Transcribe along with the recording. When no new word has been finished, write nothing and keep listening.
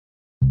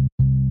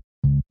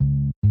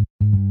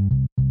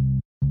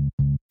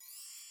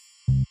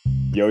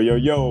Yo, yo,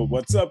 yo,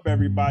 what's up,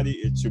 everybody?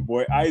 It's your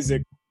boy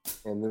Isaac.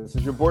 And this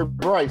is your boy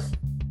Bryce.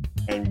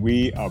 And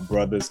we are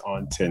brothers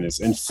on tennis.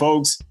 And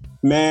folks,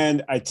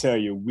 man, I tell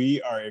you,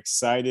 we are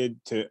excited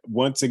to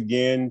once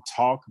again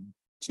talk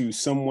to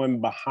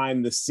someone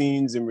behind the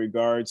scenes in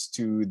regards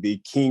to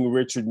the King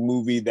Richard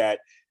movie that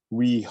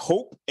we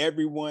hope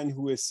everyone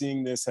who is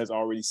seeing this has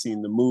already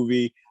seen the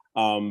movie.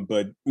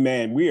 But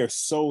man, we are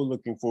so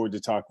looking forward to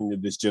talking to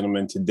this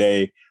gentleman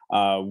today.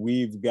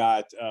 We've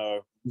got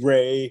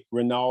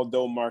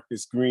Reinaldo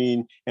Marcus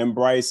Green, and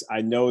Bryce,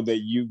 I know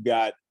that you've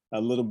got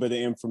a little bit of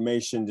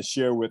information to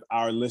share with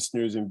our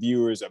listeners and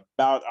viewers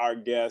about our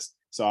guest.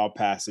 So I'll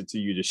pass it to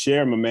you to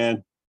share, my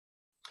man.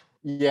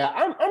 Yeah,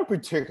 I'm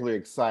particularly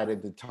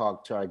excited to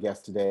talk to our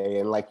guest today.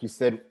 And like you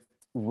said,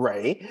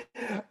 Ray,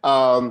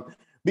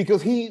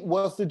 because he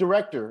was the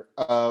director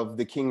of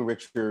the King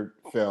Richard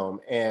film.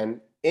 And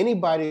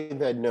anybody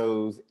that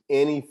knows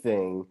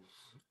anything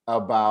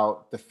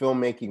about the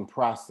filmmaking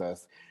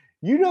process,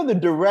 you know, the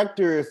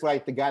director is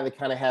like the guy that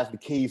kind of has the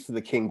keys to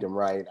the kingdom,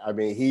 right? I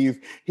mean,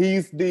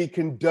 he's the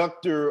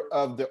conductor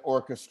of the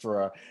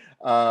orchestra.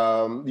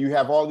 You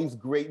have all these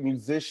great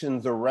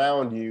musicians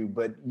around you,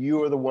 but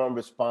you are the one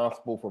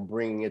responsible for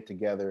bringing it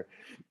together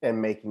and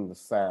making the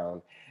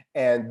sound.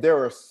 And there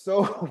are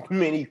so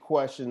many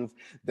questions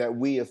that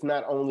we, as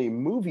not only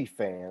movie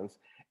fans,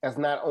 as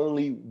not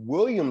only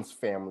Williams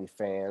family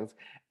fans,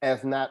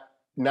 as not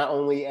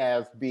only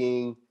as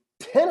being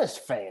tennis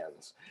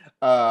fans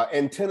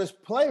and tennis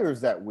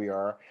players that we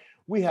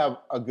have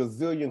a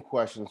gazillion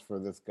questions for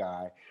this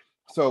guy.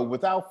 So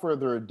without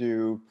further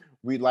ado,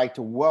 we'd like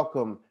to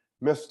welcome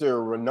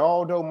Mr.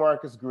 Reinaldo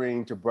Marcus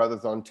Green to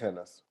Brothers on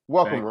Tennis.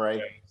 Welcome,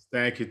 Ray.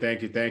 Thank you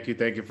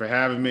for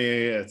having me.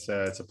 It's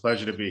a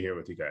pleasure to be here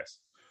with you guys.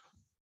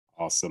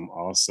 Awesome.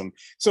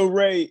 So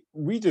Ray,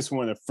 we just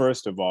want to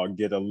first of all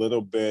get a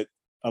little bit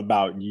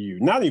about you,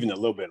 not even a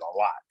little bit, a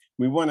lot.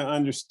 We want to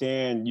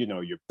understand, you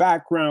know, your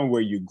background,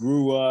 where you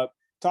grew up.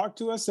 Talk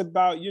to us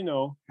about, you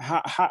know,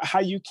 how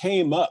you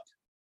came up.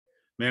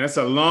 Man, that's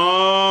a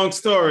long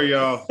story,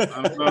 y'all.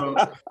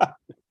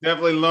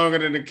 Definitely longer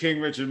than the King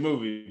Richard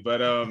movie.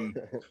 But,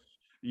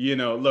 you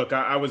know, look,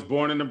 I was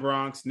born in the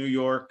Bronx, New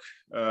York,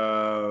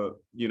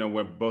 you know,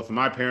 where both of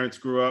my parents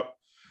grew up.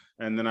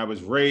 And then I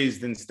was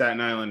raised in Staten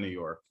Island, New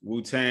York.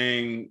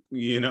 Wu-Tang,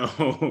 you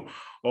know,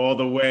 all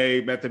the way.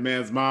 Met the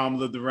man's mom,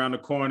 lived around the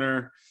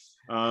corner.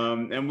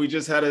 And we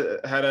just had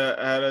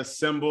a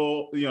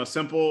simple,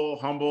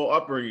 humble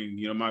upbringing.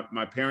 You know,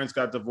 my parents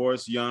got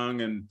divorced young,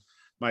 and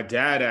my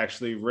dad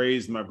actually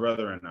raised my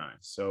brother and I.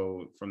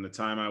 So from the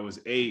time I was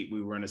 8,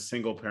 we were in a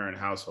single parent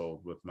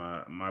household with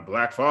my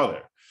Black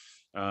father,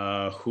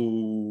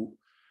 who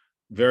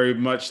very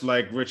much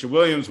like Richard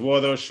Williams wore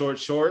those short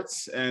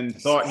shorts and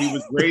thought he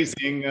was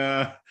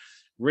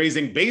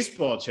raising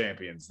baseball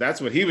champions. That's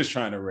what he was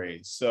trying to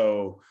raise.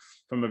 So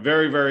from a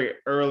very, very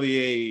early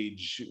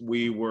age,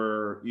 we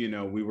were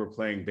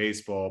playing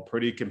baseball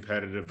pretty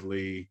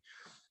competitively.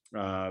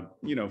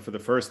 You know, for the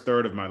first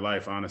third of my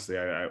life, honestly,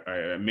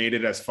 I made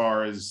it as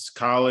far as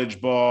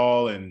college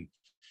ball and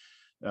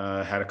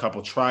had a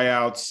couple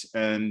tryouts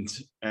and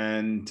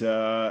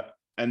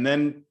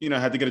then, you know,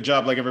 had to get a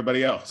job like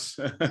everybody else.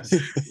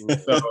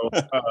 So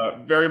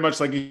very much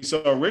like you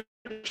saw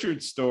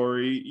Richard's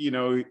story, you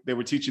know, they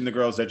were teaching the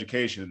girls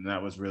education, and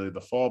that was really the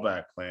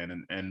fallback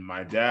plan. And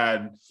my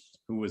dad,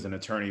 who was an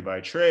attorney by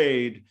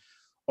trade,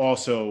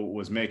 also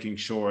was making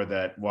sure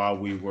that while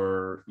we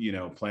were, you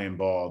know, playing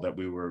ball, that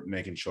we were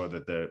making sure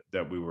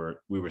that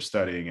we were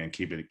studying and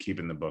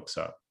keeping the books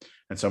up.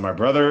 And so my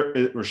brother,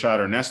 Rashad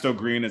Ernesto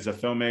Green, is a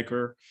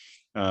filmmaker.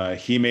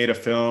 He made a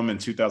film in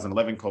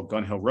 2011 called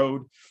Gun Hill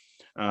Road.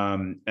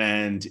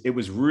 And it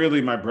was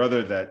really my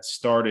brother that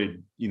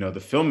started, you know,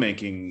 the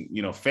filmmaking,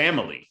 you know,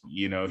 family.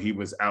 You know, he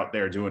was out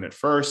there doing it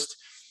first.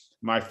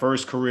 My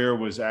first career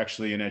was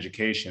actually in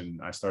education.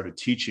 I started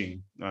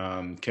teaching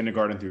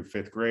kindergarten through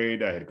 5th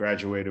grade. I had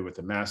graduated with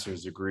a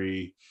master's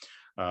degree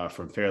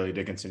from Fairleigh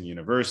Dickinson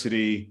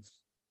University.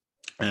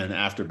 And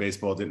after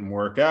baseball didn't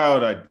work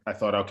out, I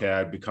thought, okay,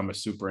 I'd become a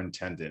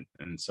superintendent.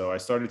 And so I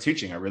started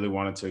teaching. I really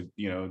wanted to,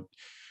 you know,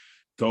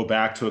 go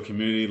back to a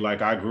community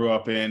like I grew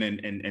up in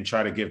and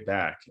try to give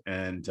back.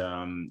 And,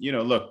 you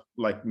know, look,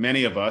 like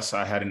many of us,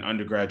 I had an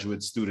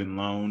undergraduate student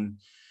loan.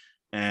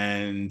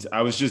 And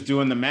I was just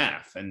doing the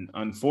math. And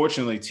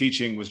unfortunately,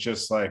 teaching was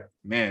just like,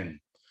 man,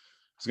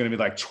 it's going to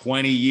be like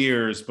 20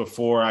 years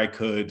before I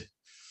could,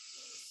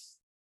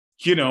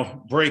 you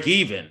know, break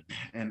even.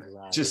 And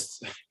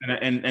just,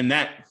 and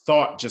that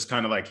thought just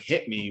kind of like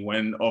hit me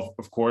when,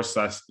 of course,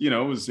 I, you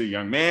know, was a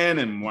young man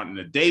and wanting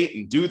to date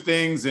and do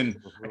things. And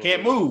I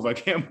can't move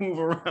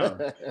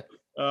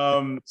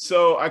around.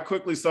 So I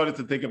quickly started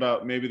to think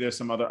about maybe there's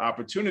some other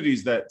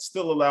opportunities that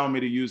still allow me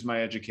to use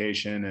my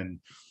education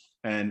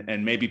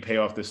and maybe pay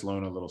off this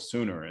loan a little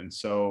sooner. And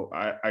so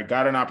I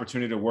got an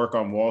opportunity to work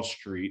on Wall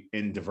Street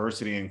in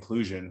diversity and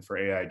inclusion for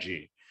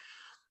AIG.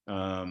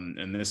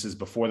 And this is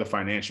before the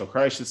financial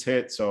crisis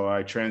hit. So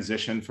I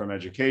transitioned from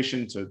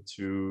education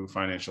to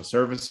financial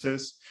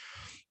services.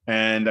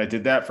 And I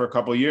did that for a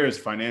couple of years.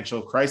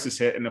 Financial crisis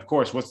hit, and of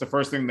course, what's the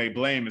first thing they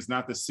blame is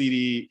not the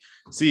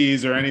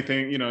CDCs or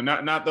anything,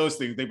 not those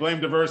things. They blame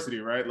diversity,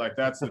 right? Like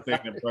that's the thing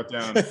that brought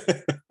down.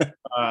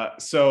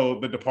 So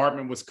the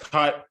department was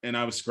cut, and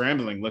I was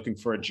scrambling looking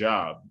for a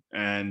job.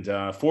 And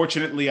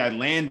fortunately, I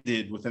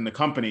landed within the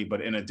company,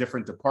 but in a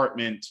different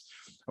department.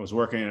 I was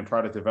working in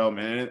product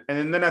development,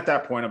 and then at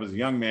that point, I was a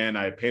young man.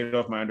 I had paid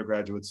off my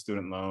undergraduate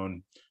student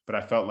loan, but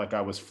I felt like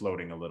I was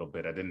floating a little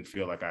bit. I didn't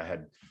feel like I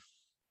had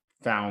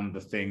found the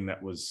thing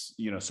that was,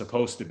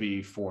 supposed to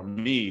be for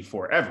me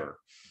forever.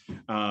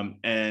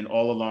 And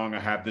all along, I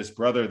have this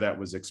brother that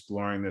was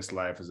exploring this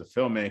life as a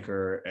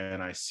filmmaker,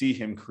 and I see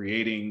him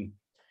creating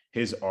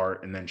his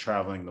art and then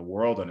traveling the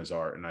world on his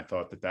art. And I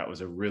thought that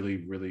was a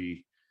really,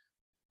 really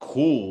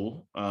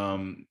cool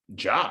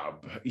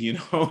job.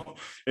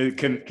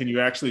 Can you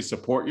actually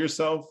support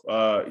yourself,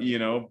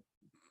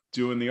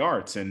 doing the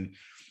arts? And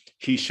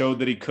he showed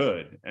that he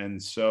could.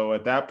 And so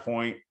at that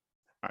point,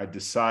 I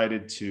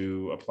decided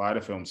to apply to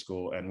film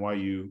school,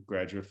 NYU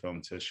Graduate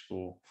Film Tisch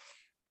School,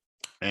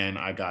 and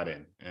I got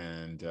in.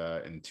 And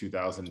in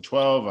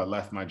 2012, I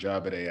left my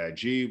job at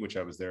AIG, which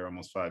I was there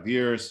almost 5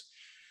 years,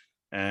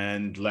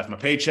 and left my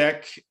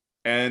paycheck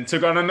and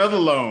took on another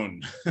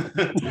loan,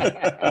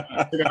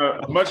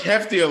 a much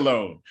heftier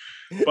loan.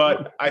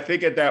 But I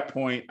think at that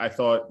point, I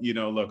thought,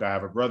 look, I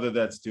have a brother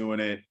that's doing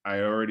it.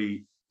 I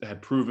already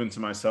had proven to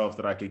myself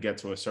that I could get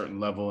to a certain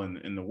level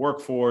in the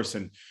workforce,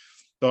 and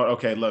thought,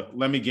 okay, look,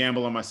 let me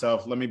gamble on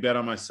myself. Let me bet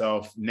on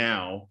myself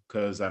now,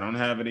 because I don't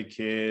have any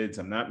kids.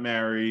 I'm not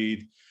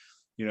married.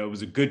 It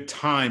was a good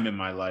time in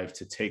my life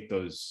to take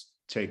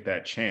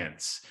that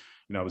chance.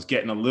 I was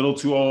getting a little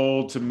too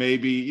old to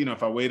maybe,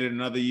 if I waited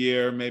another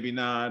year, maybe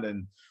not.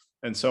 And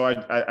so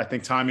I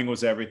think timing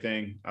was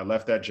everything. I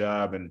left that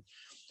job. And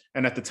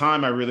at the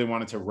time, I really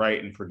wanted to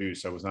write and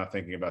produce. I was not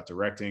thinking about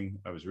directing.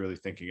 I was really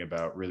thinking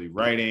about really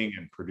writing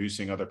and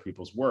producing other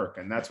people's work.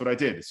 And that's what I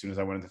did. As soon as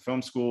I went into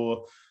film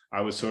school,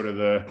 I was sort of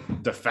the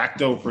de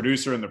facto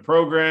producer in the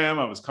program.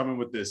 I was coming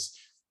with this,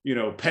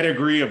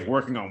 pedigree of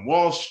working on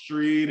Wall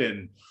Street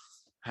and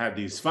had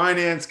these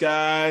finance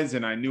guys,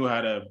 and I knew how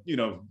to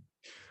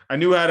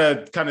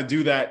kind of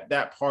do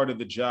that part of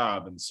the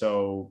job. And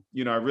so,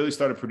 I really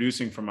started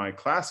producing for my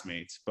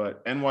classmates,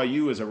 but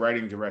NYU is a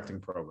writing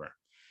directing program.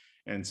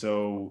 And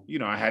so,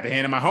 I had to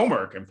hand in my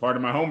homework, and part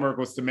of my homework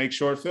was to make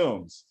short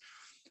films.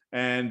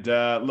 And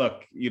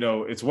look,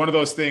 it's one of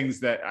those things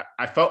that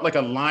I felt like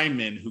a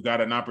lineman who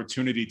got an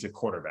opportunity to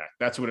quarterback.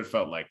 That's what it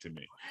felt like to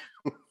me.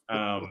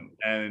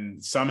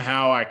 And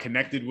somehow I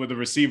connected with a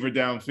receiver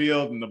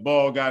downfield, and the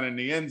ball got in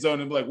the end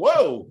zone, and be like,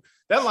 whoa,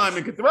 that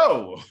lineman could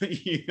throw.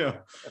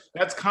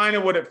 That's kind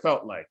of what it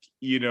felt like,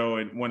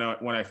 and when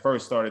I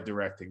first started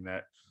directing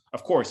that.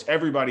 Of course,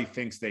 everybody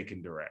thinks they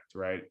can direct,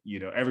 right?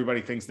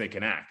 Everybody thinks they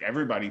can act.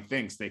 Everybody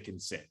thinks they can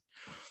sing.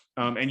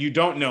 And you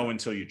don't know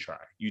until you try.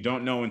 You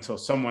don't know until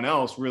someone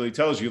else really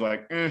tells you,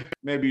 like,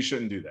 maybe you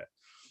shouldn't do that.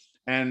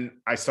 And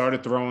I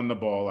started throwing the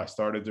ball. I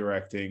started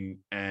directing,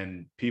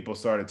 and people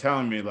started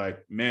telling me, like,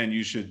 man,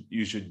 you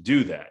should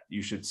do that.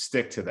 You should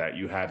stick to that.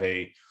 You have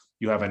a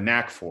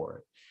knack for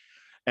it.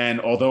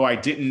 And although I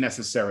didn't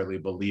necessarily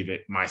believe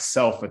it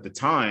myself at the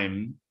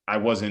time, I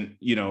wasn't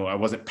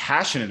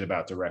passionate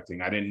about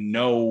directing. I didn't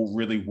know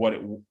really what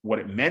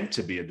it meant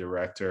to be a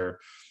director.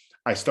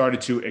 I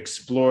started to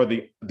explore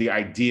the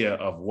idea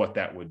of what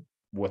that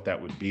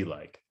would be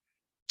like.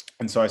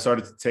 And so I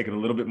started to take it a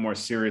little bit more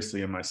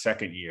seriously in my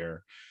second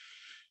year.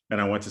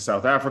 And I went to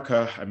South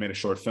Africa. I made a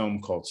short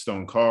film called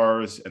Stone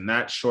Cars, and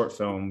that short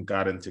film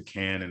got into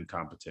Cannes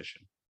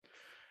competition.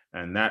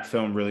 And that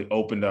film really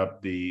opened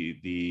up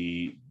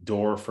the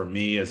door for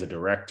me as a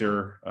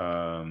director.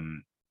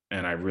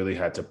 And I really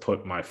had to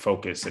put my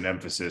focus and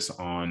emphasis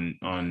on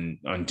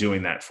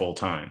doing that full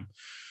time.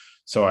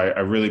 So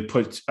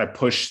I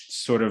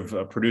pushed sort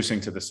of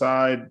producing to the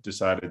side,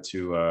 decided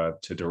to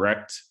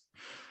direct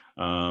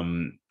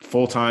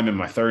full time. In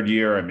my third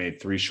year, I made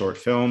 3 short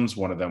films.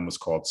 One of them was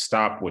called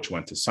Stop, which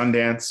went to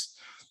Sundance.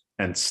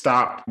 And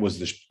Stop was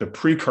the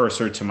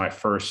precursor to my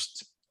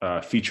first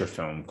feature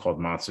film called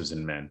Monsters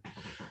and Men.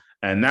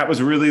 And that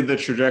was really the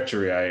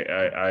trajectory.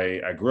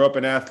 I grew up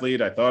an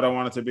athlete. I thought I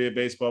wanted to be a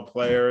baseball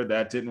player.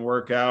 That didn't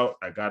work out.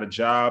 I got a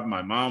job.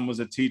 My mom was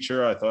a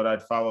teacher. I thought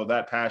I'd follow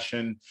that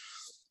passion.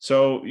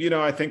 So,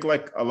 I think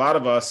like a lot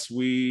of us,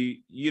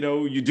 you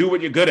do what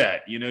you're good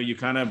at, you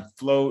kind of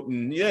float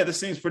and this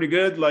seems pretty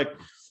good. Like,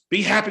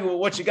 be happy with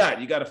what you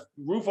got. You got a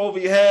roof over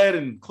your head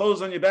and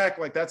clothes on your back.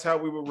 Like, that's how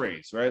we were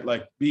raised, right?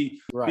 Like,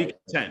 be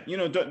content,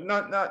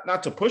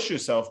 not to push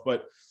yourself,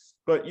 but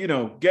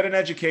get an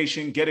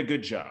education, get a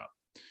good job.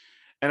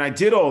 And I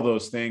did all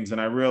those things.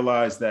 And I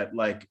realized that,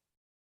 like,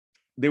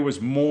 there was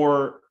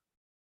more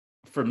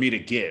for me to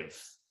give.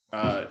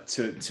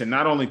 To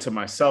not only to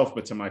myself,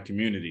 but to my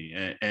community.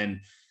 And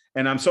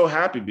I'm so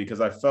happy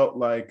because I felt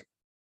like,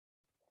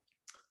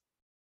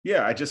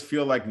 I just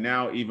feel like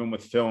now, even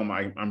with film,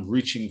 I'm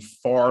reaching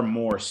far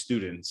more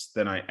students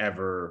than I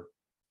ever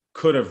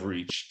could have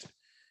reached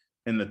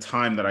in the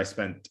time that I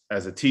spent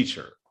as a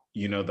teacher.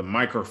 the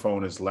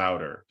microphone is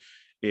louder,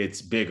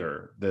 it's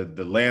bigger,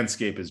 the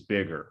landscape is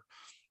bigger.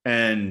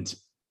 And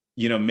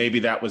maybe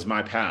that was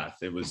my path.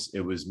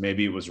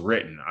 Maybe it was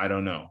written, I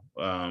don't know.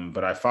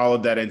 But I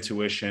followed that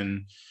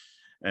intuition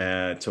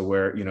to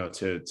where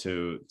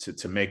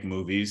to make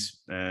movies.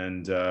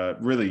 And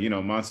really,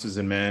 Monsters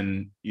and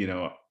Men,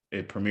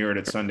 it premiered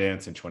at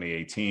Sundance in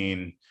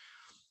 2018.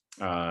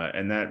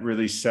 And that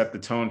really set the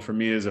tone for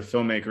me as a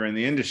filmmaker in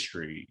the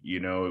industry.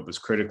 It was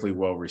critically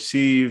well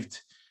received.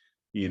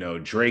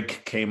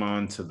 Drake came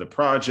on to the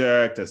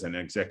project as an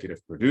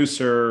executive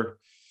producer.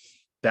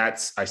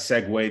 I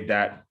segued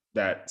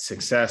that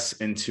success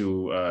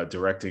into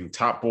directing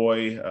Top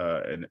Boy,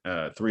 and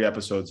 3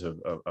 episodes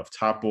of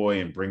Top Boy,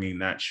 and bringing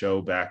that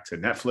show back to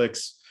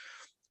Netflix.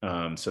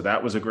 So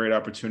that was a great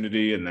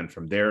opportunity. And then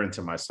from there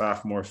into my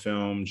sophomore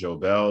film, Joe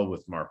Bell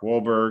with Mark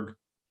Wahlberg,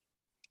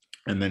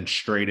 and then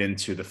straight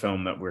into the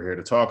film that we're here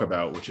to talk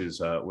about, which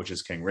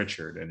is King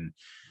Richard.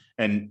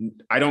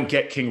 And I don't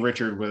get King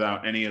Richard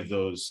without any of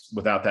those,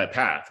 without that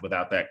path,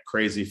 without that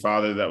crazy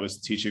father that was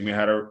teaching me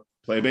how to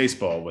play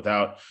baseball,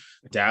 without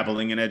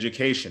dabbling in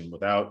education,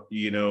 without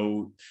any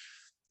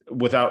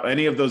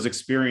of those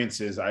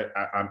experiences.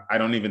 I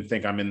don't even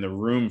think I'm in the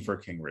room for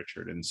King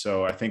Richard. And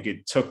so I think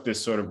it took this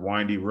sort of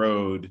windy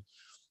road,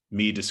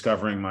 me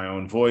discovering my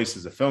own voice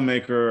as a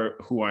filmmaker,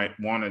 who I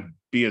want to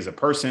be as a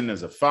person,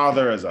 as a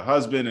father, as a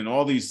husband, and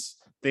all these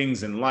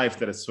things in life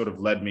that has sort of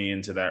led me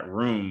into that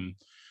room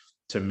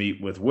to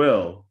meet with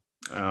Will.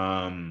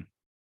 And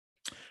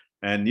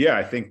yeah,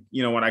 I think,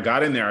 when I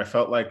got in there, I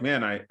felt like,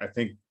 man, I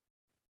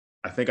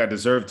think I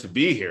deserved to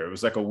be here. It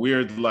was like a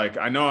weird,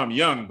 I know I'm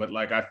young, but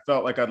I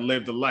felt like I'd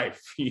lived a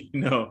life,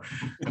 and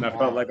I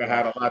felt like I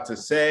had a lot to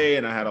say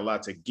and I had a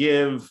lot to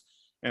give.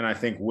 And I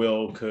think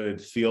Will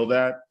could feel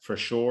that for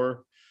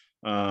sure.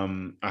 I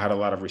had a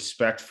lot of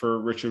respect for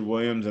Richard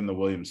Williams and the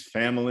Williams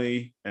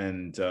family,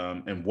 and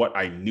what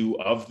I knew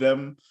of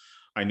them.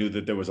 I knew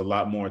that there was a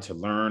lot more to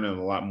learn and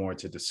a lot more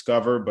to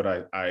discover,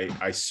 but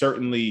I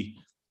certainly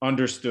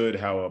understood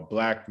how a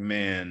Black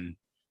man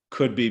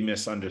could be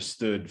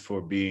misunderstood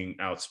for being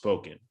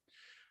outspoken.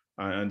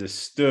 I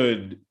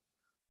understood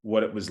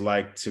what it was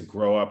like to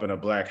grow up in a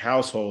Black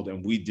household,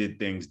 and we did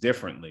things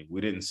differently. We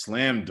didn't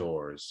slam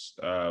doors.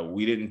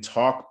 We didn't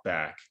talk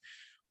back.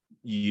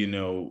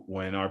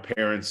 When our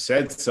parents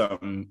said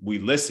something, we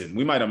listened.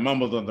 We might have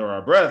mumbled under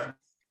our breath,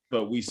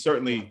 but we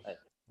certainly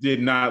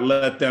did not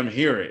let them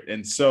hear it.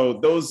 And so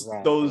those,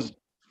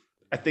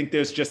 I think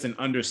there's just an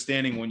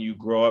understanding when you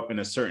grow up in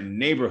a certain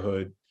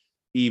neighborhood,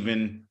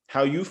 even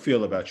how you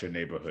feel about your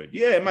neighborhood.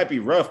 Yeah, it might be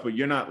rough, but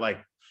you're not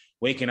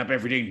waking up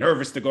every day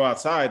nervous to go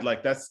outside.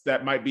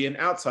 That might be an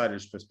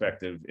outsider's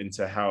perspective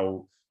into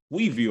how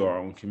we view our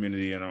own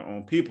community and our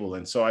own people.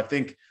 And so I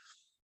think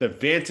the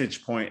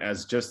vantage point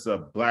as just a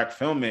Black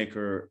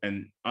filmmaker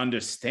and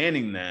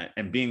understanding that,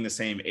 and being the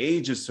same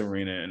age as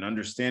Serena and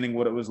understanding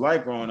what it was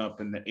like growing up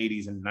in the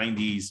 80s and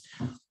 90s,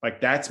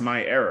 that's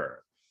my era.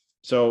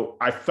 So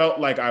I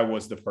felt like I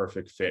was the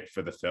perfect fit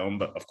for the film,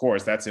 but of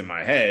course that's in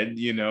my head,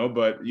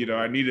 but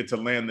I needed to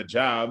land the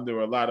job. There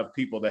were a lot of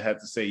people that had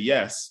to say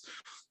yes.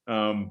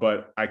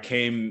 But I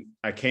came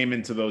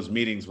into those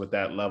meetings with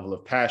that level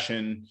of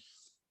passion,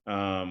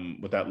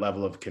 with that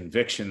level of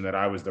conviction that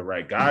I was the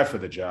right guy for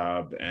the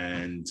job,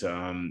 and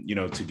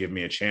to give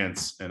me a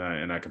chance,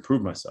 and I could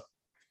prove myself.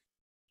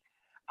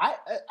 I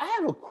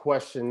have a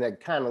question that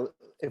kind of,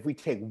 if we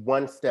take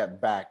one step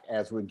back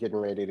as we're getting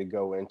ready to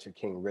go into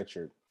King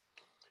Richard,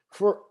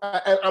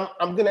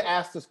 I'm going to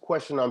ask this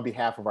question on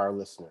behalf of our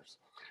listeners.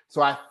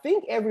 So I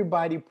think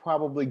everybody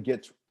probably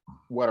gets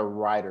what a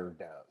writer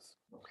does.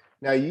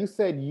 Now, you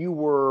said you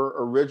were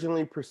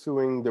originally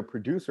pursuing the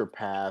producer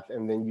path,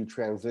 and then you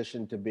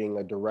transitioned to being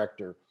a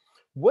director.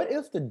 What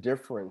is the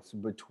difference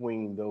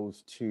between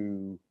those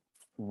two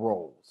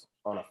roles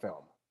on a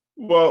film?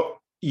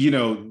 Well,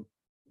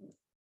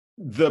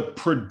 the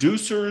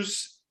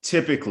producers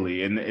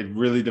typically, and it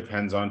really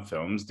depends on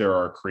films, there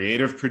are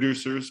creative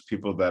producers,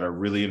 people that are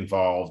really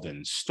involved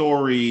in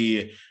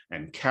story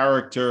and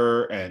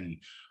character and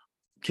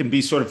can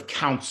be sort of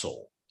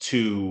counsel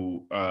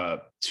to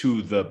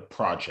the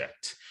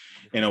project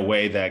in a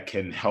way that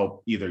can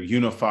help either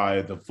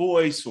unify the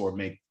voice or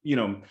make,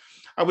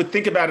 I would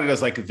think about it as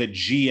the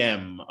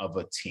GM of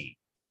a team.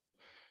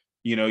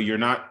 You're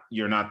not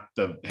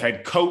the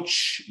head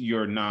coach.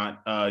 You're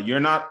not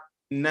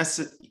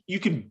necessarily, you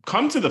can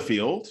come to the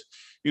field,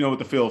 what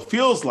the field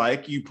feels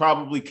like. You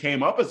probably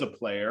came up as a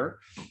player,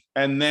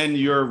 and then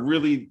you're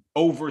really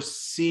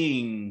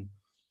overseeing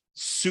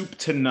soup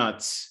to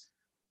nuts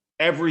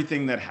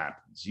everything that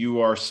happens.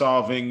 You are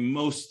solving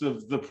most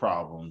of the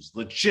problems,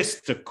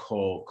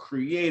 logistical,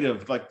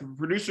 creative. The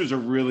producers are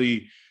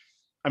really,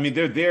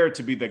 they're there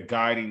to be the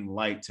guiding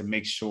light to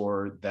make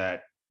sure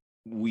that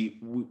we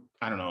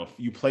I don't know, if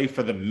you play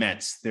for the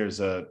Mets, there's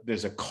a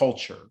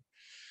culture,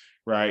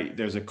 right?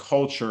 There's a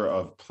culture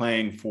of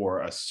playing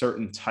for a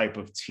certain type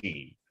of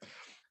team.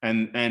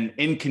 And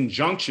in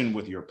conjunction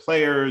with your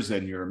players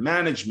and your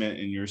management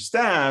and your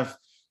staff,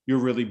 you're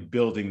really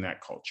building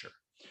that culture.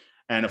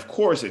 And of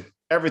course,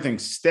 everything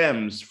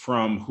stems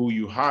from who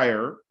you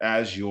hire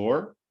as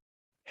your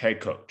head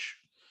coach,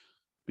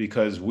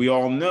 because we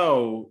all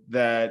know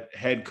that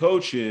head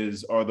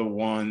coaches are the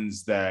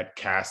ones that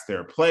cast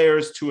their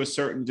players to a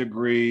certain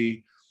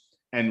degree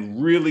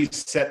and really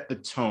set the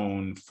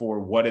tone for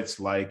what it's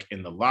like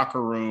in the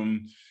locker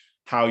room,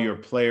 how your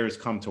players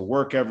come to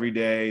work every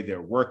day,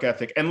 their work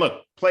ethic. And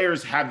look,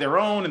 players have their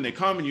own, and they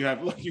come and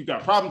you've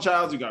got problem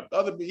childs, you got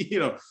other,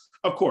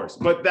 of course.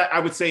 But that, I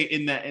would say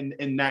in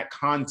that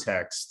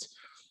context,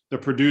 the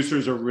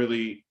producers are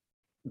really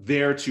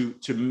there to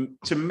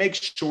make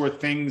sure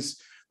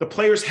the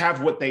players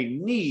have what they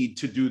need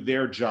to do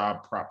their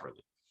job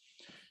properly.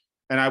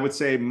 And I would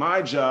say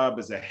my job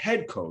as a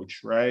head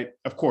coach, right?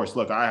 Of course,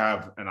 look, I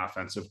have an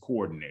offensive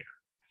coordinator.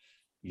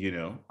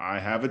 I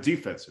have a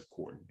defensive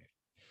coordinator.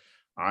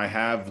 I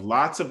have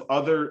lots of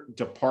other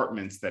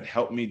departments that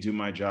help me do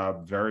my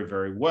job very,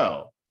 very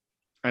well.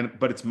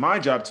 But it's my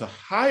job to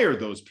hire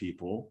those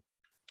people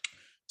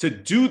to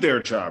do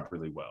their job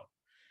really well.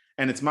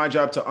 And it's my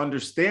job to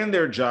understand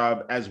their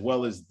job as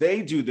well as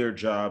they do their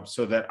job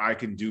so that I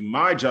can do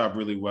my job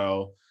really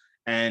well.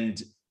 And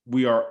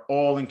we are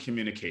all in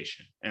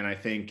communication. And I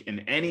think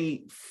in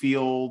any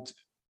field,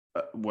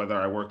 whether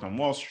I worked on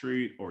Wall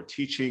Street or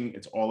teaching,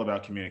 it's all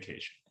about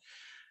communication.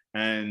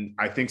 And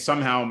I think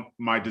somehow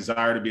my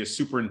desire to be a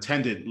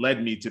superintendent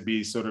led me to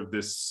be sort of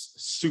this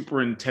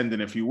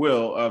superintendent, if you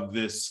will, of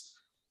this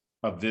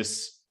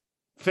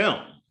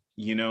film.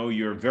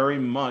 You're very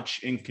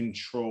much in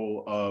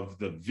control of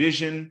the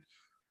vision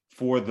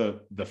for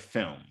the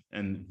film.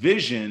 And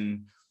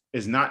vision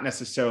is not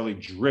necessarily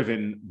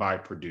driven by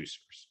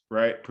producers,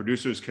 right?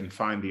 Producers can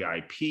find the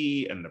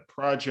IP and the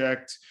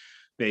project.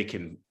 They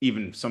can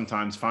even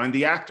sometimes find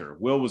the actor.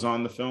 Will was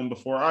on the film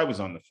before I was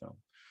on the film.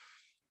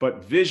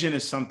 But vision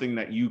is something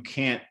that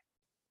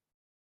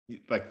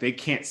they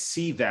can't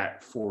see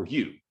that for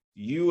you.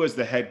 You as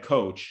the head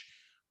coach,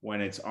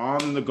 when it's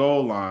on the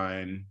goal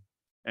line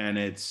and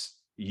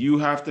you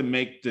have to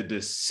make the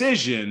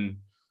decision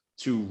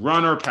to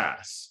run or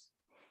pass.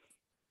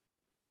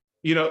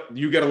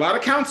 You get a lot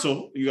of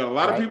counsel. You got a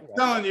lot of people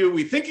telling you,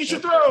 we think you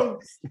should throw.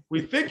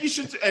 We think you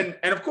should. And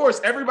of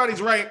course,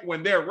 everybody's right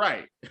when they're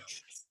right.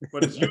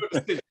 But it's your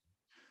decision.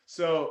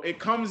 So it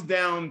comes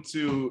down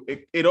to,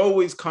 it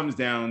always comes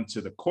down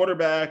to the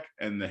quarterback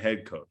and the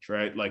head coach,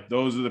 right? Like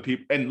those are the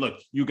people. And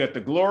look, you get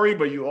the glory,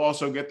 but you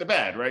also get the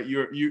bad, right?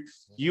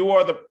 You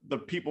are the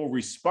people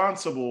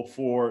responsible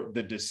for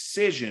the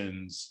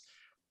decisions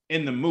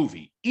in the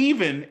movie,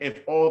 even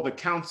if all the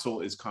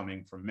counsel is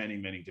coming from many,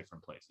 many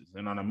different places.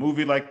 And on a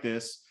movie like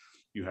this,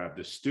 you have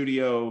the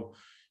studio,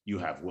 you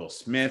have Will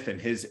Smith and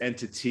his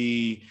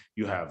entity,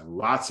 you have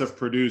lots of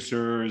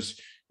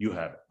producers, you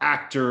have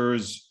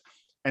actors.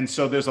 And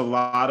so there's a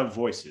lot of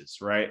voices,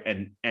 right?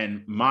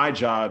 And my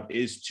job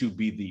is to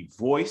be the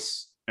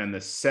voice and the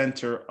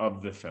center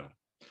of the film.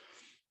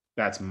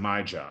 That's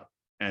my job.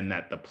 And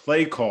that the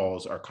play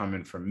calls are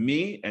coming from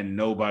me and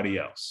nobody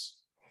else.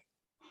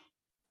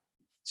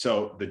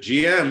 So the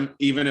GM,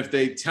 even if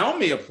they tell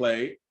me a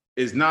play,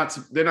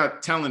 they're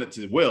not telling it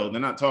to Will.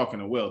 They're not talking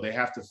to Will. They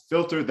have to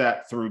filter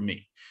that through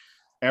me.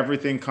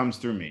 Everything comes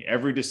through me.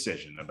 Every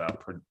decision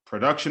about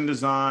production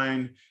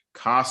design,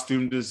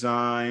 costume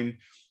design,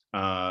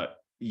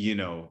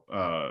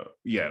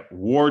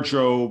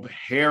 wardrobe,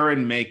 hair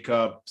and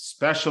makeup,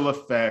 special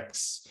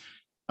effects,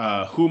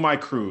 who my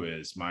crew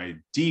is, my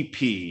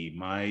DP,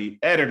 my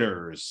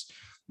editors,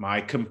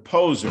 my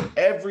composer.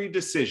 Every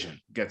decision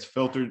gets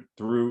filtered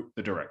through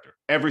the director,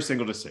 every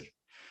single decision.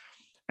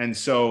 And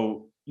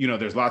so,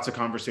 there's lots of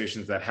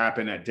conversations that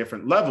happen at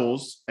different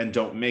levels and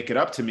don't make it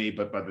up to me.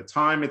 But by the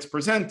time it's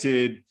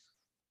presented,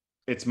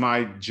 it's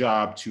my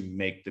job to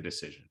make the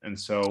decision. And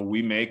so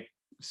we make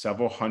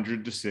several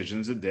hundred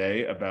decisions a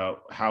day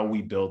about how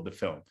we build the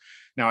film.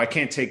 Now, I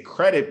can't take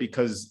credit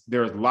because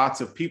there's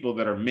lots of people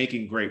that are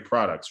making great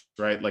products,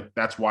 right? Like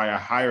that's why I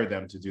hire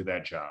them to do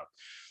that job.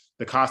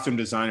 The costume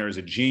designer is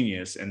a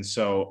genius. And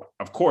so,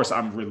 of course,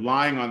 I'm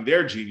relying on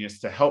their genius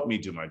to help me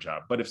do my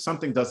job. But if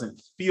something doesn't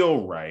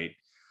feel right,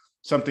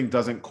 something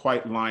doesn't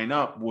quite line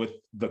up with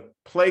the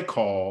play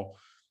call,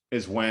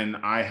 is when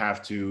I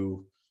have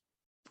to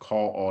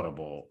call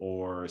audible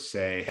or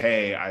say,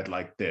 hey, I'd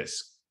like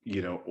this.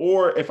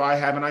 Or if I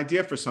have an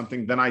idea for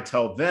something, then I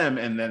tell them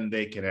and then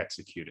they can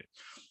execute it.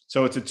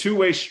 So it's a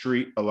two-way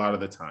street a lot of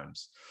the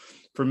times.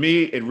 For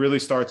me, it really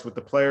starts with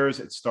the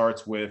players. It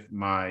starts with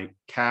my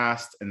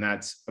cast. And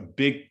that's a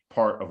big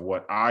part of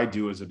what I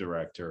do as a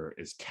director,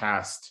 is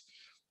cast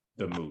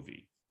the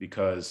movie.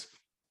 Because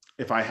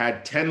if I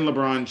had 10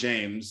 LeBron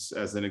James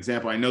as an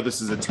example, I know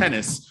this is a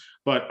tennis,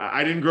 but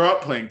I didn't grow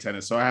up playing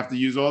tennis. So I have to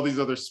use all these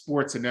other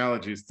sports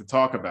analogies to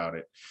talk about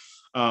it.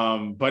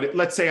 But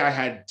let's say I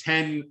had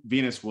 10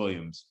 Venus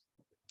Williams.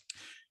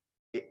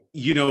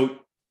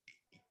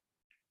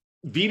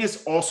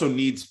 Venus also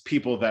needs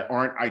people that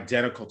aren't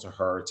identical to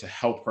her to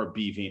help her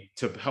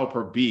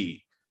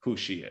be who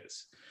she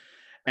is.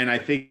 And I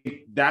think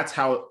that's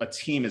how a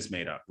team is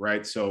made up,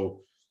 right?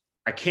 So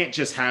I can't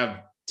just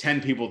have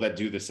 10 people that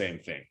do the same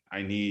thing.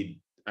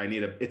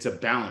 It's a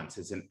balance.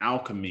 It's an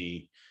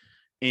alchemy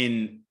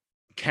in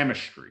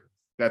chemistry.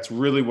 That's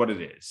really what it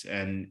is.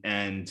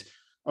 And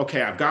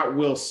okay, I've got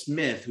Will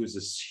Smith, who's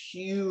this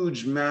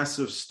huge,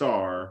 massive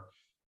star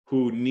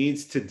who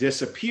needs to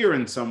disappear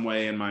in some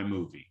way in my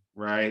movie,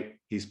 right?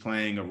 He's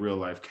playing a real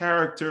life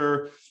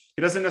character.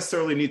 He doesn't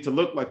necessarily need to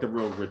look like the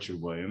real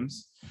Richard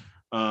Williams,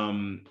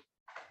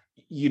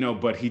 you know,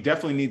 but he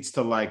definitely needs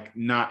to like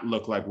not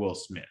look like Will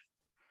Smith.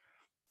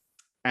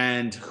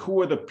 And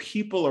who are the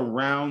people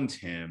around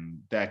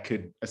him that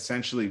could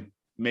essentially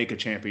make a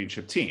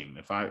championship team?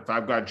 If I've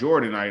got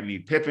Jordan, I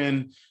need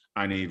Pippen,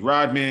 I need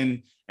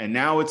Rodman, and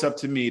now it's up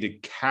to me to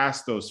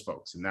cast those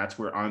folks. And that's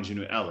where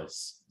Anjanou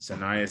Ellis,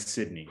 Sanaya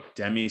Sidney,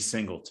 Demi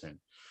Singleton,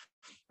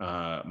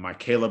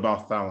 Michaela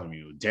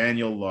Bartholomew,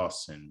 Daniel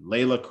Lawson,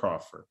 Layla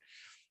Crawford,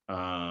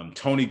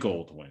 Tony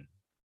Goldwyn,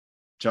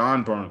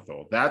 John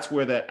Bernthal. That's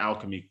where that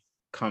alchemy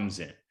comes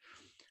in.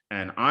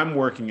 And I'm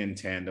working in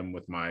tandem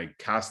with my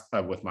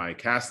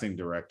casting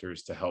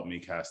directors to help me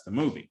cast the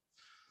movie.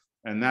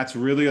 And that's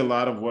really a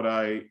lot of what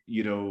a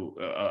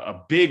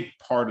big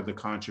part of the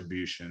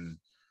contribution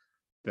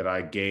that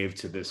I gave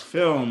to this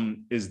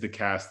film is the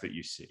cast that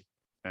you see.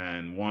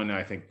 And one,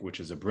 I think, which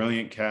is a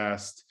brilliant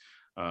cast,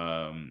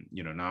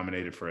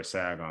 nominated for a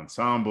SAG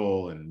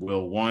Ensemble, and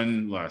Will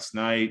won last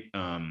night.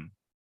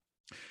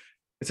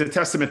 It's a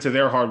testament to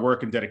their hard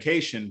work and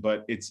dedication,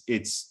 but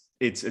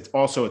it's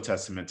also a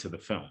testament to the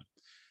film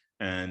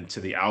and to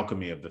the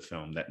alchemy of the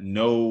film, that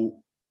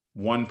no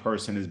one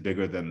person is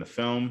bigger than the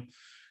film.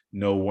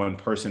 No one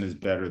person is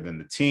better than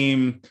the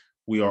team.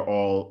 We are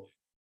all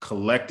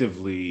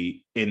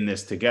collectively in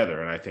this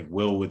together. And I think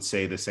Will would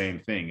say the same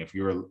thing. If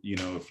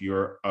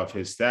you're of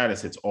his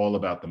status, it's all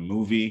about the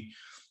movie.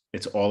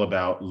 It's all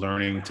about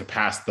learning to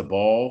pass the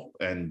ball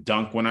and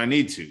dunk when I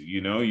need to.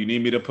 You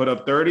need me to put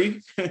up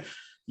 30,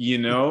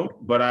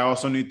 but I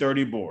also need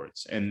 30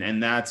 boards.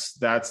 And that's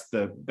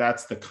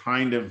the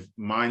kind of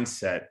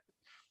mindset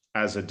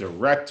as a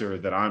director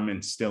that I'm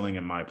instilling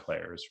in my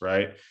players,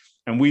 right?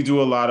 And we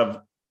do a lot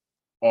of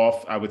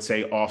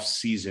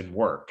off-season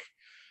work,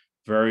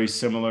 very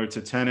similar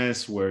to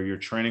tennis, where you're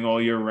training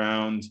all year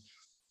round.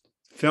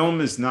 Film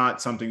is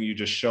not something you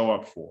just show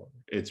up for.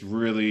 It's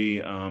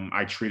really,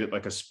 I treat it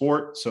like a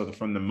sport. So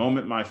from the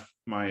moment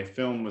my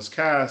film was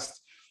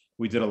cast,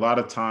 we did a lot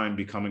of time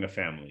becoming a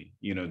family,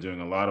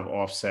 doing a lot of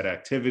offset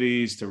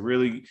activities to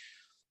really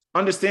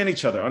understand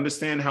each other,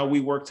 understand how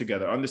we work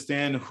together,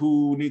 understand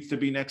who needs to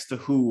be next to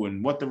who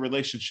and what the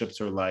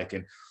relationships are like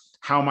and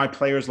how my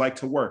players like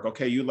to work.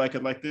 Okay, you like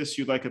it like this,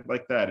 you like it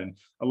like that. And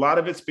a lot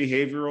of it's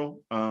behavioral.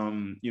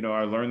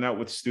 I learned that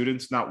with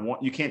students.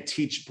 You can't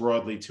teach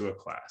broadly to a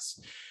class.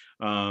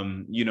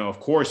 Of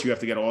course, you have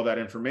to get all that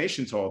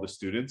information to all the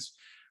students,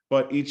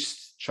 but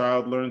each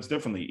child learns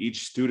differently.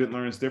 Each student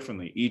learns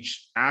differently.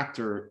 Each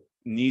actor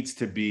needs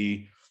to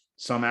be,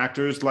 some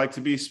actors like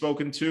to be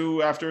spoken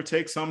to after a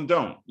take, some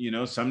don't.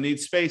 Some need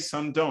space,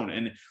 some don't.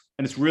 And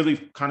it's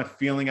really kind of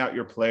feeling out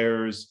your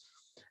players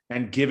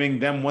and giving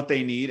them what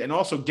they need and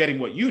also getting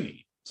what you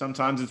need.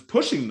 Sometimes it's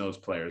pushing those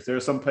players. There are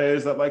some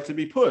players that like to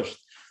be pushed.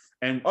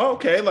 And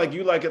okay, like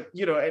you like it,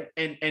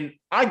 and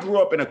I grew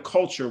up in a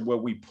culture where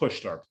we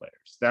pushed our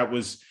players.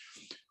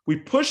 We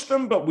pushed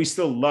them, but we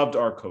still loved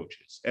our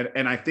coaches.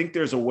 And I think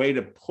there's a way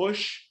to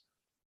push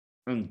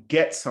and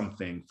get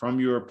something from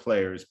your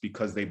players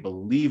because they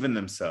believe in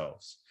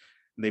themselves.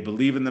 And they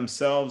believe in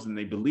themselves, and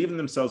they believe in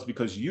themselves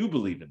because you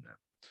believe in them.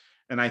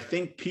 And I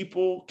think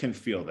people can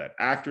feel that.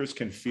 Actors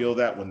can feel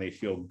that when they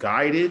feel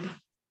guided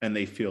and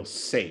they feel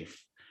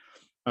safe.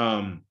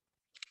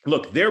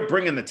 Look, they're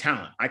bringing the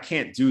talent. I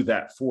can't do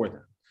that for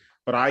them,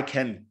 but I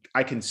can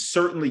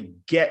certainly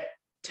get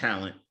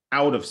talent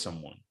out of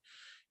someone,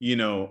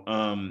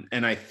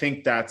 and I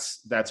think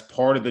that's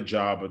part of the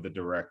job of the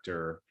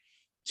director,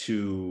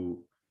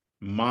 to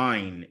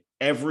mine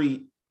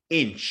every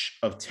inch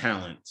of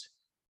talent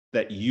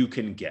that you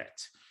can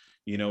get.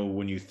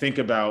 When you think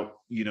about,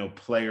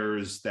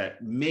 players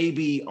that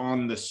maybe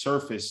on the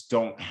surface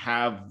don't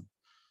have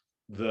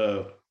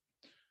the,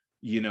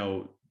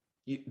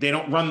 they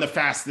don't run the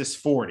fastest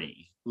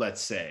 40,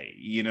 let's say,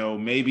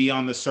 maybe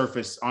on the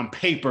surface, on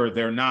paper,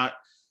 they're not,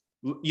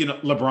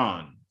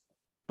 LeBron,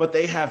 but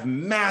they have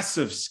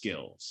massive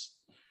skills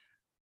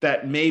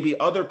that maybe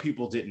other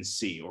people didn't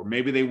see, or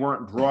maybe they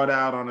weren't brought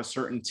out on a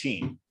certain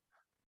team.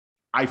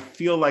 I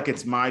feel like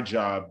it's my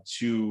job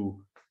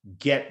to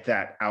get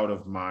that out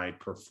of my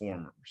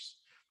performers,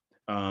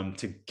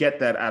 to get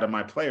that out of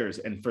my players,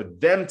 and for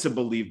them to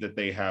believe that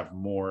they have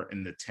more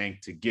in the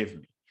tank to give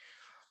me.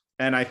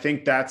 And I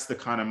think that's the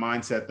kind of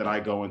mindset that I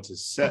go into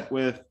set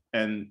with.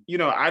 And,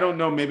 I don't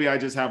know, maybe I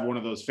just have one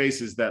of those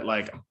faces that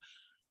like,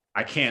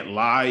 I can't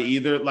lie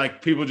either.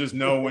 Like people just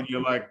know when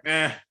you're like,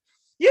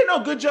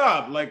 good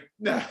job. Like,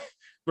 nah,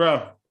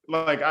 bro,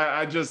 like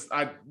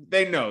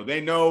they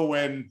know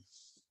when,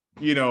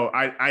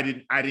 I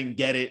didn't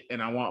get it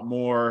and I want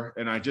more,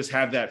 and I just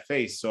have that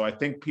face. So I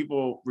think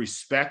people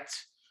respect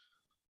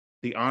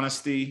the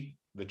honesty,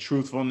 the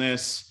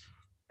truthfulness,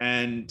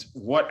 And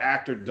what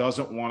actor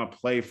doesn't want to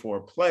play for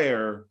a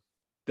player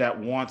that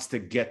wants to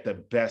get the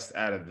best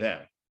out of them?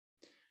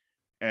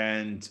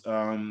 And,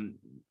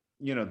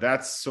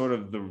 that's sort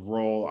of the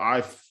role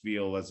I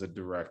feel as a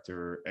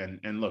director.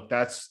 And look,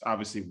 that's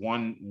obviously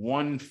one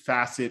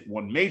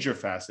major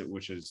facet,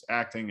 which is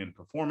acting and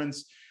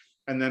performance.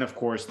 And then, of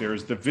course,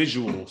 there's the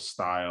visual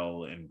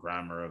style and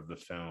grammar of the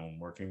film,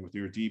 working with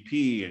your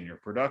DP and your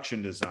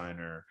production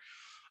designer,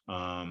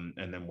 and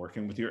then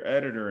working with your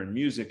editor and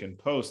music and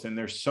post. And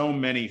there's so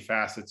many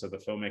facets of the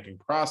filmmaking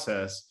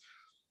process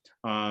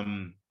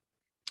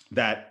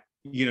that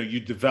you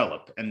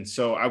develop. And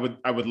so I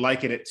would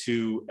liken it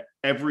to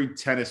every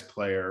tennis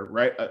player,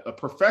 right? A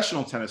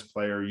professional tennis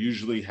player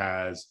usually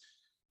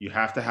you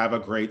have to have a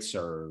great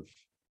serve,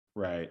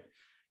 right?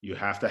 You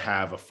have to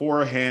have a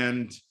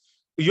forehand.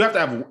 You have to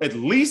have at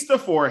least a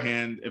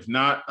forehand, if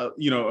not a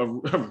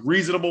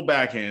reasonable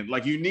backhand.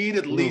 Like you need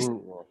at least,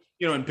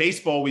 in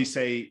baseball we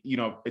say,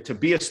 to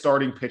be a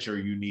starting pitcher,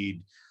 you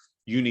need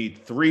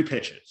 3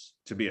 pitches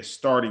to be a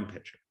starting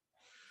pitcher.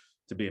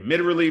 To be a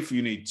mid relief,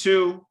 you need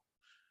 2.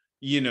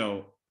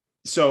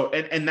 So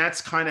and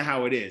that's kind of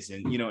how it is.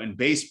 And in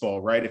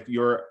baseball, right, if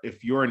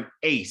you're an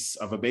ace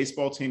of a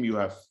baseball team, you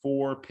have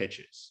 4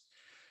 pitches.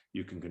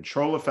 You can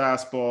control a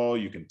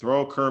fastball, you can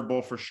throw a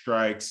curveball for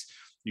strikes,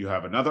 you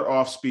have another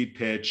off-speed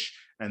pitch,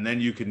 and then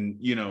you can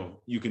hit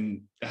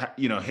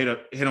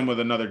them with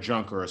another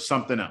junker or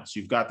something else.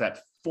 You've got that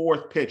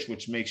 4th pitch,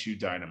 which makes you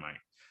dynamite,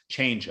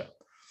 change up.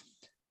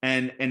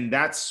 And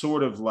that's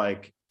sort of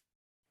like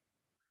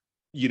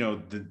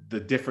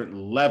the different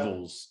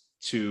levels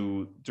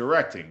to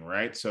directing,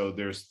 right? So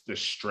there's the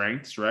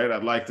strengths, right?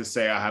 I'd like to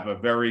say I have a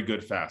very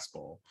good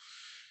fastball,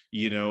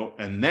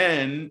 and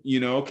then,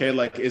 okay,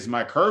 like, is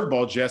my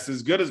curveball just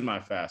as good as my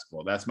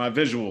fastball? That's my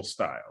visual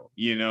style,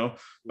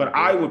 but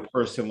I would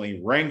personally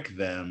rank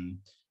them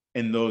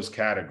in those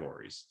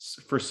categories.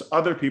 For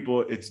other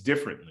people, it's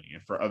differently.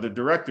 And for other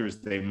directors,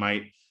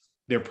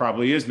 there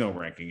probably is no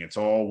ranking. It's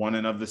all one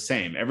and of the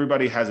same.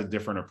 Everybody has a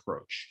different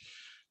approach.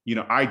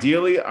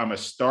 Ideally, I'm a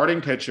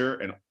starting pitcher,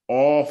 and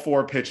all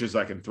 4 pitches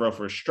I can throw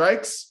for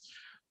strikes,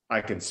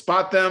 I can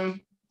spot them,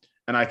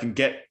 and I can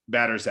get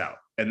batters out.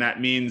 And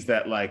that means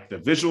that, like, the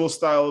visual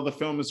style of the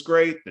film is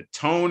great, the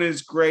tone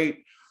is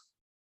great,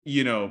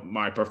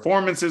 my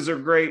performances are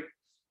great,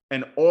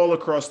 and all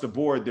across the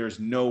board, there's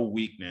no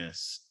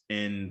weakness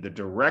in the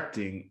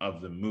directing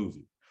of the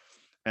movie.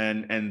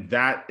 And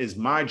that is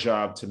my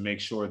job, to make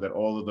sure that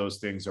all of those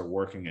things are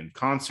working in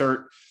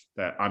concert,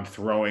 that I'm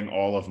throwing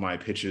all of my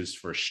pitches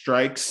for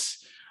strikes,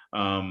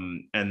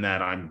 and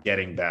that I'm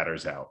getting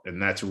batters out.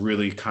 And that's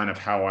really kind of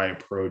how I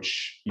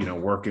approach,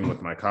 working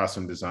with my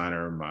costume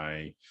designer,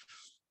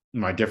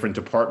 my different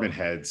department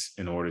heads,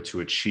 in order to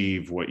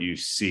achieve what you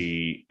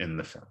see in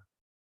the film.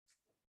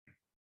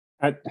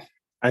 I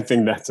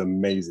think that's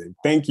amazing.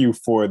 Thank you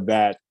for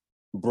that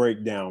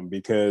breakdown,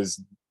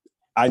 because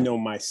I know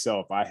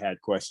myself, I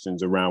had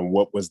questions around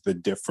what was the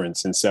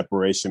difference and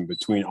separation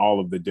between all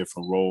of the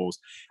different roles.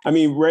 I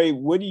mean, Ray,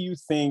 what do you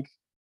think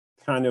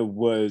kind of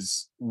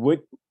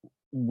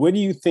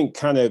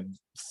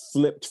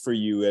flipped for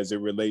you as it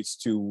relates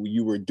to,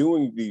 you were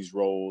doing these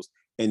roles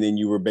and then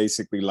you were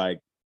basically like,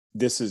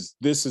 this is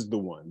the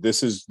one.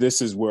 This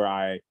is where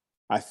I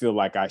feel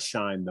like I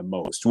shine the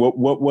most.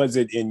 What was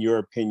it, in your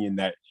opinion,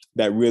 that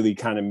really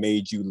kind of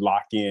made you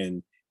lock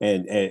in,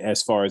 and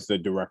as far as the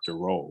director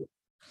role?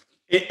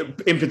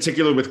 In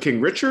particular with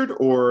King Richard,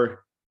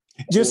 or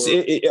just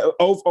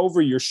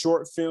over your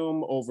short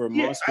film, over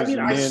Monsters and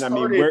Men?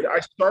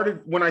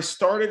 When I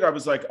started, I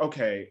was like,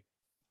 okay,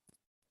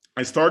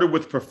 I started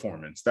with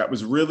performance. That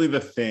was really the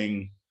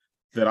thing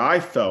that I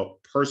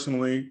felt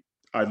personally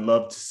I'd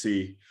love to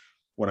see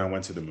when I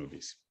went to the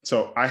movies.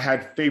 So I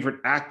had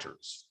favorite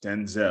actors,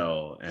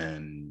 Denzel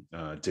and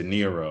De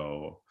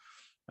Niro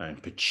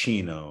and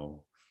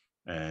Pacino,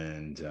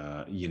 and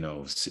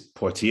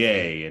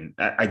Portier, and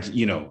I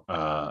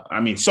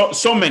mean,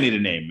 so many to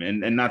name,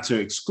 and not to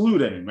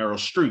exclude any, Meryl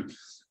Streep,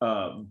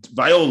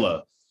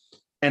 Viola,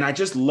 and I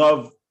just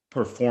love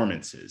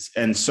performances.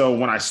 And so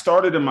when I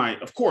started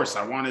of course,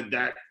 I wanted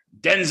that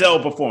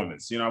Denzel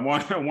performance. I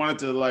wanted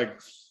to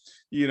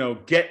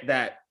get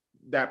that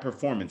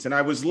performance, and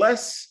I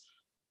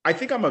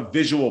think I'm a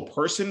visual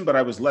person, but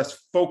I was less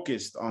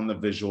focused on the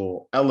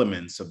visual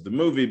elements of the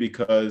movie,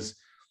 because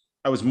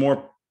I was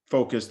more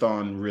focused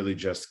on really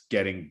just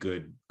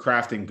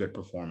crafting good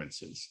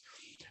performances.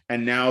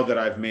 And now that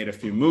I've made a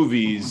few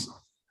movies,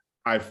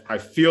 I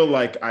feel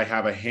like I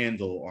have a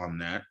handle on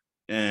that.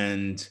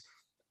 And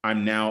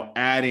I'm now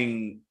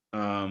adding,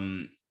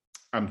 I'm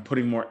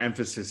putting more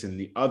emphasis in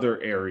the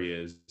other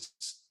areas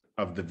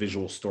of the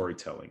visual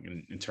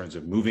storytelling, in terms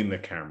of moving the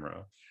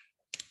camera,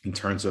 in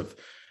terms of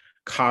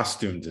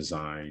costume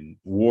design,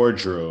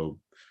 wardrobe,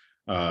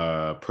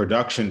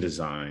 production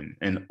design,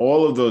 and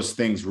all of those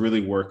things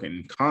really work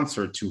in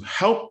concert to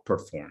help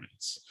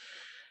performance.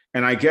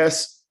 And I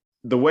guess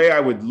the way I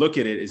would look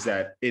at it is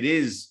that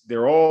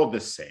they're all the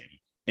same,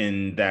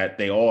 in that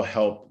they all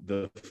help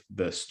the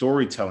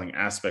storytelling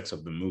aspects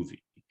of the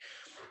movie.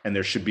 and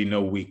there should be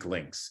no weak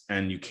links.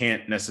 And you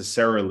can't just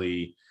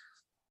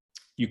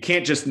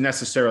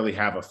necessarily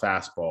have a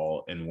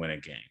fastball and win a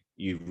game.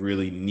 You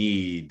really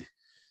need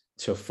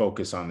to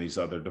focus on these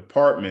other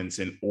departments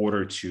in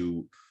order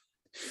to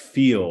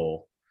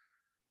feel,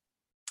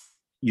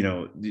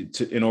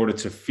 in order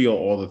to feel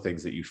all the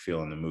things that you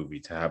feel in the movie,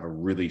 to have a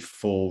really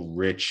full,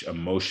 rich,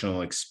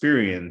 emotional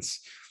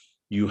experience.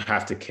 You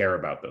have to care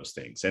about those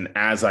things. And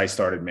as I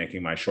started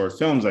making my short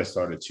films, I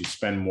started to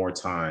spend more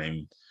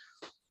time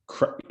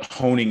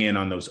honing in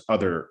on those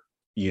other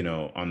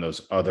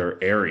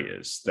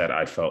areas that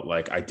I felt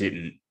like I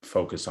didn't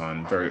focus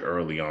on very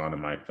early on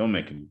in my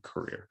filmmaking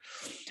career.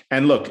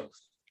 And look,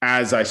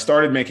 as I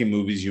started making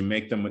movies, you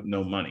make them with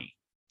no money.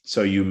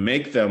 So you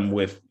make them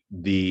with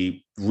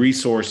the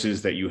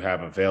resources that you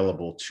have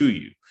available to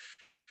you.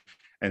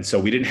 And so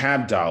we didn't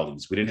have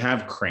dollies, we didn't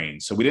have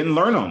cranes, so we didn't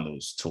learn on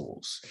those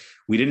tools.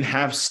 We didn't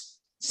have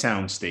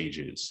sound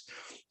stages,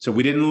 so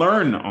we didn't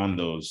learn on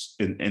those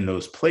in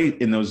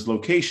those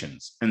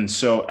locations. And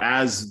so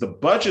as the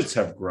budgets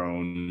have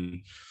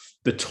grown,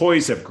 the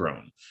toys have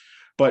grown,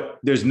 but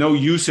there's no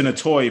use in a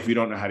toy if you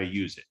don't know how to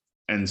use it.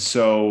 And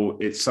so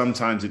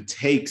sometimes it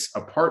takes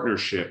a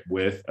partnership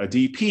with a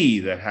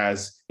DP that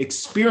has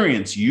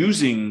experience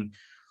using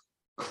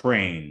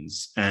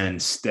cranes and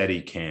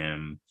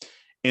Steadicam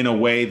in a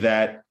way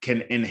that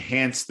can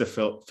enhance the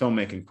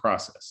filmmaking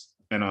process.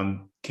 And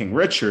on King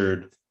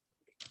Richard,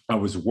 I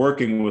was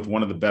working with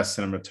one of the best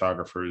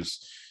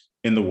cinematographers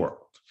in the world,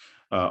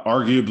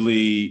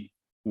 arguably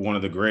one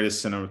of the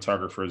greatest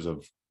cinematographers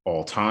of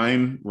all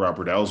time,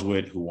 Robert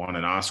Elswit, who won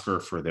an Oscar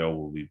for There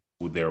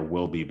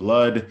Will Be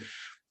Blood.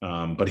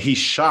 But he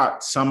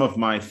shot some of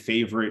my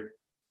favorite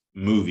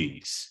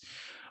movies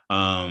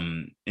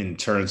in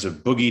terms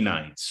of Boogie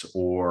Nights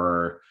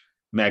or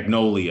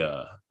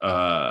Magnolia,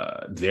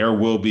 There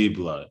Will Be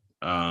Blood,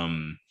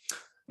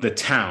 The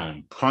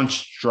Town,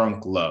 Punch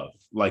Drunk Love.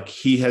 Like,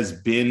 he has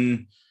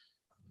been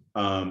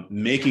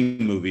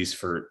making movies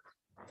for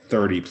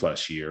 30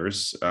 plus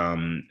years,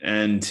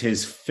 and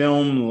his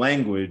film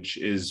language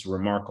is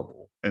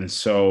remarkable. And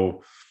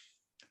so,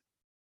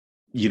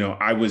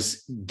 I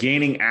was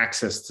gaining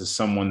access to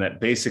someone that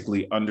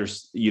basically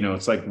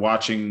it's like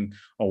watching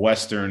a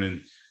Western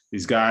and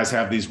these guys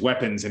have these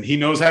weapons and he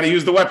knows how to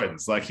use the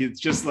weapons. Like,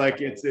 it's just like,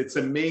 it's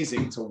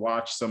amazing to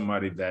watch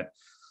somebody that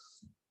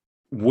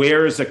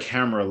wears a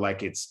camera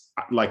like it's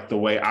like the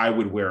way I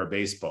would wear a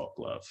baseball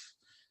glove,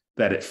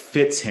 that it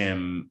fits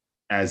him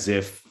as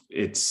if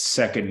it's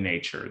second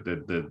nature.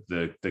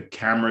 The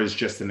camera is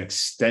just an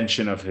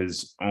extension of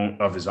his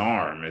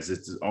arm, as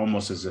it's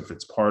almost as if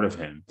it's part of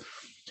him.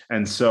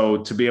 And so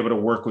to be able to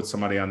work with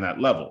somebody on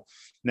that level.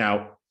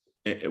 Now,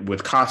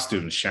 with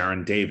costumes,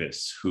 Sharon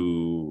Davis,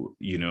 who,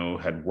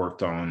 had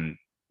worked on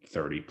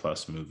 30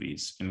 plus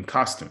movies in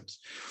costumes,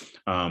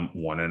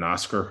 won an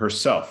Oscar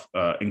herself,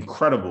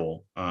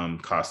 incredible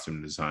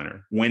costume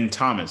designer. Wynn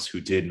Thomas, who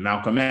did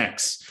Malcolm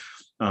X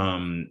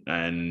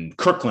and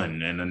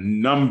Crooklyn and a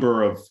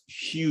number of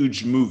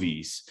huge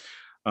movies,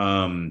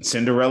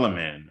 Cinderella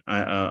Man,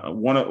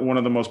 one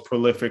of the most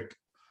prolific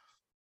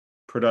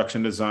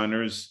production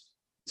designers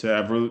to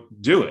ever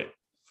do it.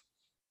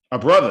 A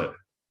brother,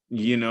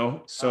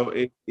 so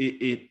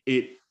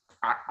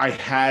I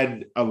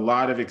had a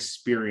lot of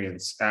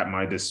experience at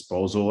my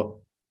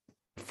disposal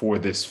for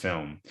this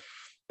film.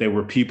 They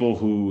were people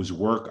whose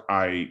work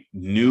I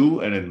knew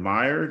and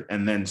admired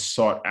and then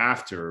sought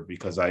after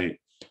because I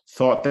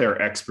thought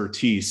their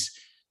expertise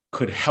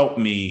could help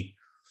me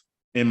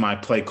in my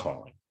play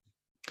calling.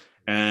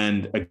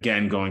 And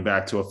again, going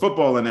back to a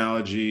football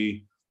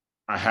analogy,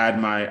 I had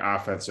my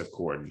offensive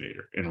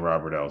coordinator in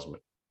Robert Elswit.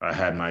 I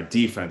had my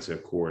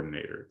defensive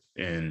coordinator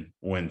in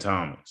Wynn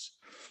Thomas.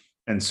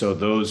 And so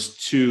those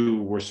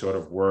two were sort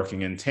of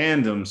working in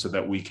tandem so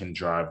that we can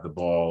drive the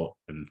ball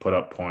and put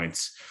up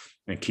points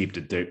and keep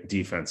the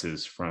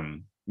defenses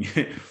from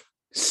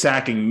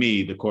sacking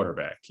me, the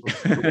quarterback.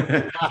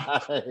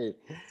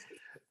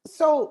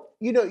 So,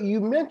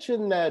 you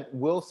mentioned that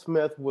Will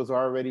Smith was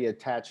already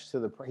attached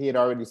to he had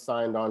already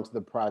signed on to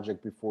the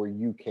project before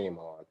you came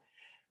on.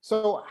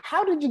 So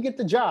how did you get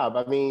the job?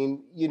 I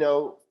mean,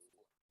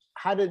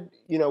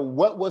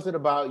 what was it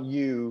about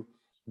you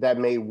that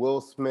made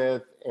Will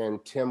Smith and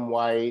Tim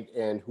White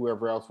and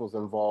whoever else was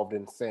involved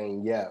in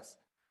saying yes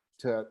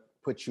to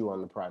put you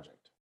on the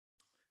project?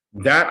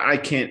 That I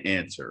can't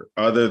answer,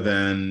 other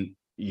than,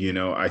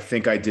 I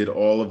think I did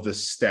all of the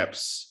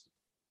steps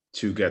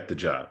to get the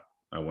job.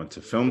 I went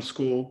to film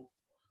school.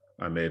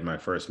 I made my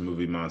first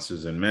movie,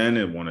 Monsters and Men.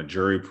 It won a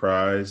jury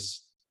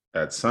prize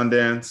at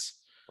Sundance.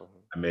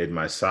 I made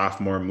my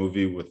sophomore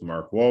movie with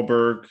Mark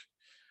Wahlberg.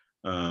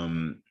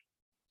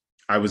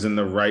 I was in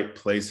the right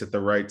place at the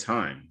right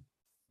time.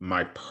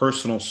 My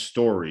personal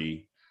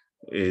story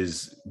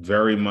is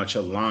very much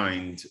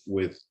aligned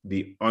with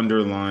the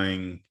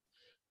underlying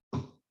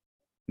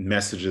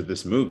message of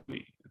this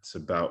movie. It's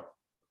about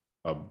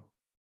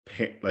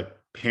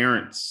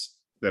parents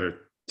that are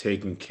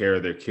taking care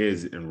of their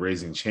kids and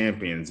raising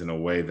champions in a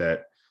way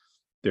that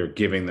they're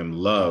giving them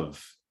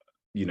love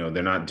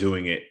they're not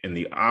doing it in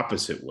the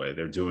opposite way.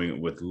 They're doing it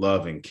with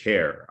love and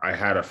care. I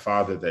had a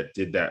father that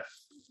did that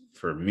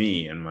for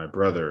me and my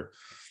brother.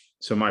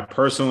 So my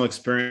personal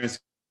experience,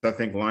 I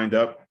think, lined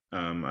up.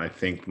 I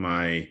think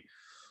my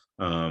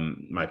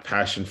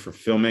passion for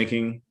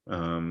filmmaking.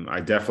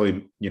 I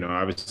definitely,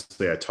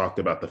 obviously I talked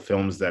about the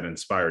films that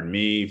inspired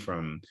me,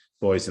 from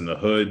Boys in the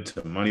Hood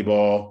to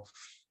Moneyball,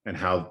 and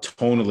how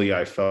tonally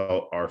I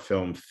felt our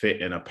film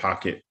fit in a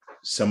pocket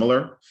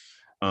similar,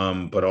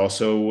 but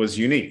also was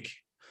unique.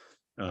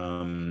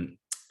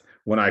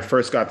 When I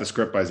first got the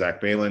script by Zach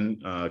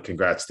Balin,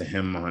 congrats to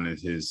him on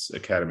his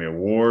Academy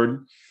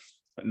Award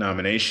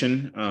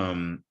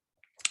nomination.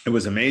 It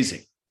was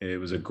amazing. It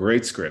was a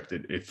great script.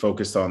 It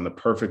focused on the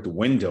perfect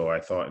window, I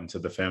thought, into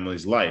the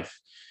family's life.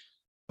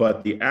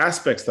 But the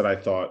aspects that I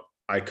thought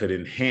I could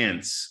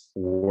enhance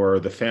were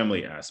the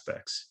family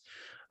aspects,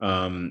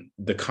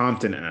 the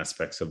Compton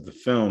aspects of the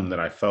film that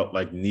I felt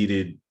like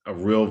needed a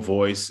real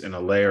voice and a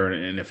layer,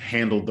 and if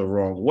handled the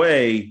wrong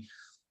way,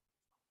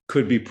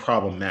 could be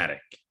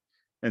problematic.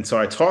 And so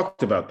I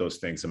talked about those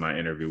things in my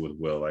interview with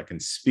Will. I can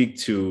speak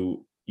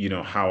to,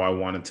 how I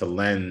wanted to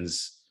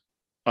lens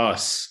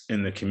us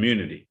in the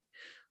community,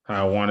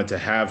 how I wanted to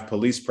have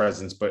police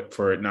presence, but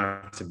for it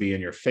not to be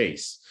in your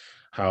face,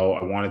 how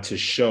I wanted to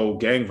show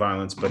gang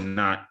violence, but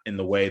not in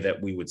the way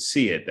that we would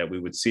see it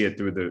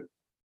through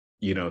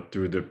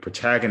the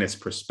protagonist's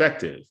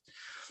perspective,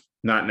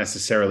 not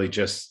necessarily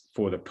just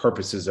for the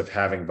purposes of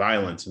having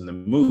violence in the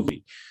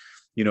movie.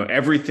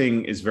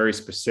 Everything is very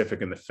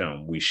specific in the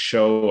film. We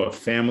show a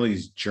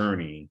family's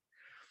journey,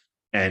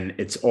 and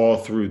it's all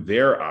through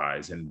their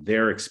eyes and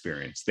their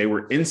experience. They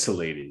were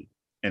insulated,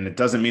 and it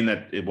doesn't mean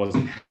that it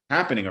wasn't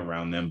happening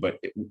around them, but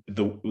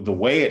the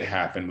way it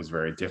happened was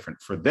very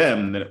different for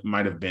them than it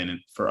might have been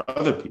for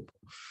other people.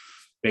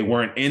 They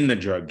weren't in the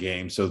drug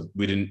game, so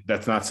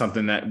that's not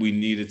something that we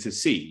needed to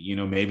see.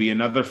 Maybe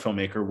another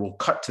filmmaker will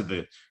cut to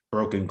the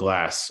broken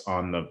glass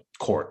on the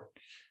court.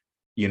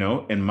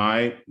 In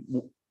my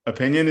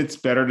opinion, it's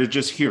better to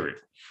just hear it.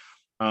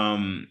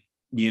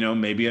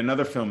 Maybe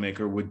another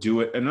filmmaker would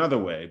do it another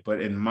way, but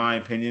in my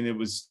opinion,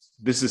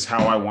 this is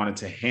how I wanted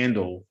to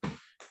handle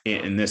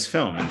it in this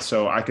film. And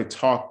so I could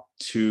talk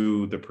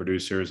to the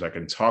producers, I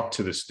can talk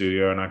to the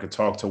studio, and I could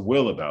talk to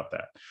Will about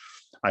that.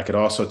 I could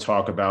also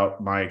talk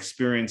about my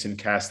experience in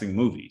casting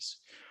movies.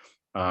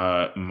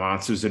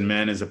 Monsters and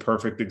Men is a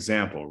perfect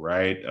example,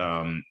 right?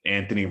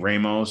 Anthony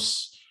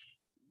Ramos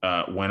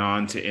went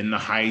on to In the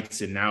Heights,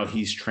 and now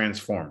he's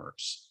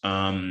Transformers.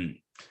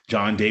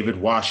 John David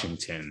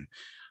Washington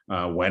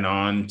went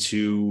on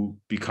to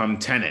become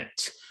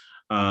Tenet.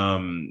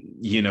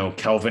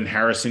 Kelvin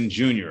Harrison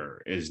Jr.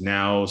 is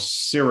now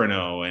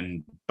Cyrano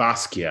and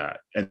Basquiat.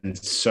 And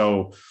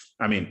so,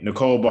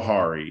 Nicole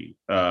Bahari,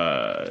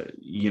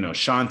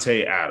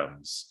 Shantae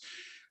Adams.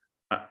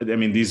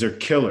 These are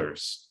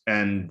killers,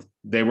 and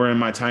they were in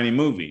my tiny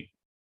movie.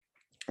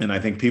 And I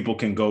think people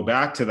can go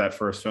back to that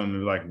first film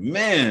and be like,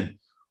 man,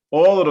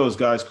 all of those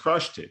guys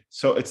crushed it.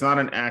 So it's not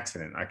an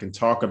accident. I can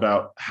talk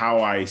about how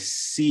I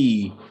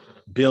see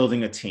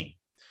building a team.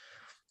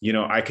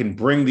 I can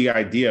bring the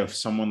idea of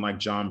someone like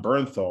John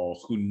Bernthal,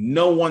 who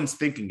no one's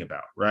thinking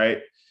about,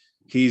 right?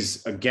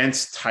 He's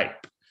against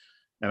type.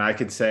 And I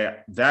could say,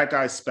 that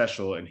guy's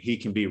special and he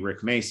can be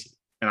Rick Macy.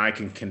 And I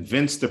can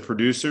convince the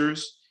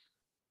producers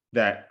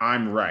that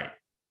I'm right.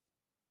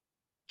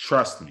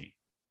 Trust me.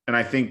 And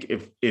I think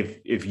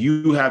if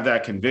you have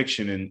that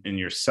conviction in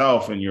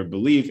yourself and your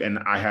belief, and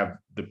I have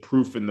the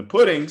proof in the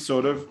pudding,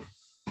 sort of,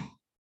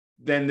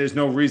 then there's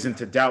no reason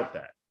to doubt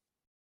that.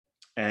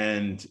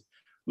 And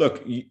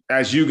look,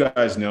 as you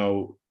guys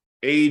know,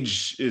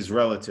 age is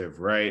relative,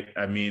 right?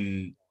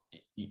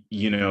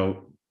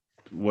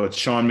 What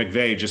Sean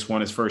McVay just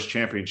won his first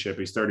championship.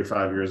 He's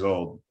 35 years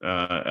old,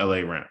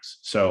 LA Rams.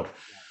 So,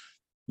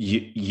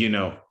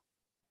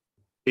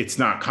 it's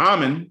not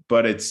common,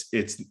 but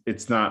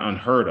it's not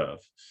unheard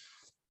of.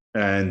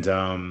 And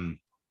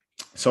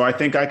so I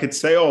think I could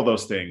say all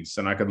those things,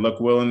 and I could look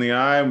Will in the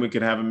eye, and we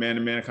could have a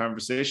man-to-man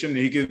conversation.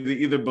 He could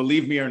either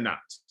believe me or not.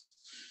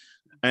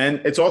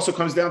 And it also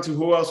comes down to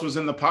who else was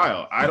in the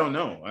pile. I don't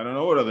know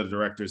what other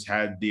directors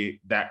had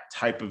that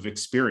type of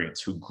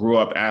experience, who grew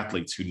up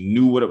athletes, who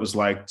knew what it was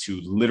like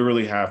to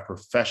literally have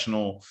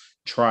professional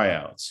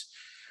tryouts,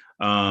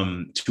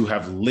 to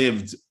have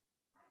lived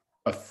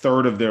a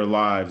third of their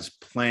lives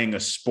playing a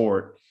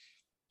sport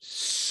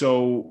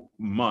so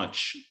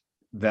much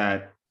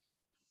that,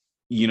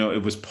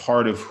 it was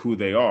part of who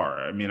they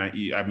are. I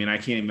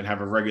can't even have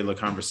a regular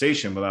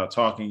conversation without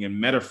talking in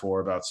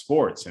metaphor about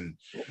sports. And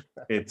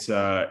it's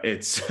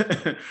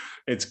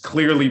it's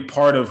clearly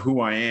part of who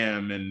I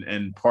am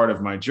and part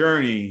of my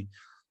journey.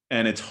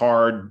 And it's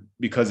hard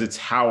because it's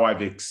how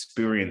I've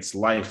experienced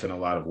life in a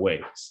lot of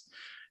ways.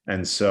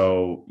 And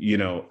so,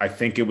 I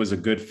think it was a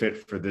good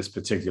fit for this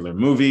particular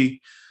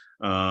movie.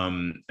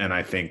 And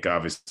I think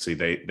obviously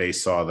they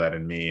saw that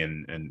in me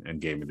and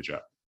gave me the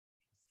job.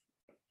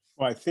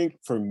 Well, I think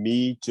for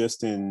me,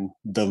 just in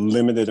the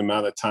limited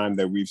amount of time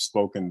that we've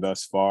spoken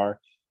thus far,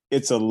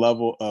 it's a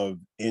level of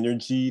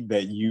energy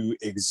that you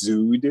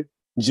exude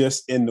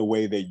just in the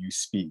way that you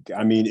speak.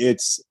 I mean,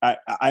 I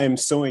am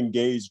so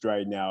engaged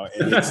right now,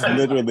 and it's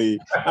literally,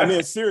 I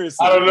mean,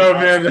 seriously. I don't know,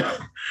 man.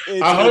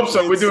 I hope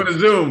so. We're doing a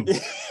Zoom.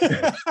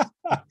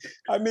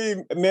 I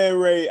mean, man,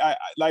 Ray,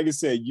 like I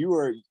said,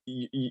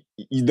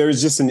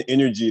 there's just an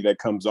energy that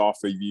comes off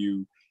of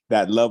you,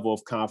 that level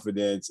of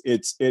confidence.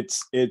 It's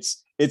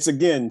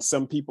again,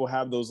 some people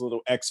have those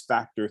little X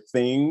factor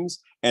things,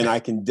 and I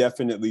can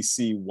definitely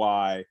see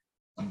why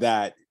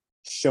that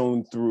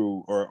shone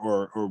through,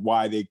 or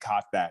why they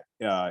caught that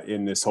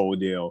in this whole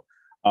deal.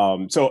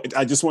 So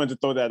I just wanted to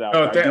throw that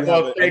out.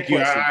 Thank you.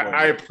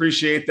 I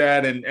appreciate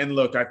that. And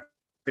look, I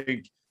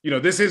think,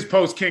 this is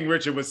post King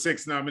Richard with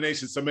 6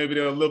 nominations, so maybe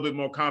a little bit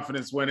more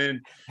confidence went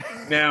in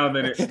now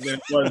than it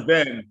was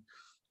then.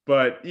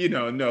 But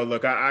no,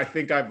 look, I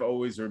think I've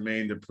always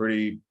remained a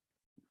pretty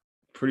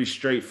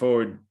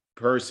straightforward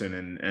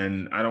person,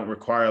 and I don't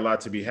require a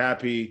lot to be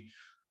happy.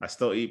 I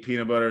still eat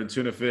peanut butter and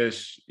tuna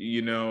fish.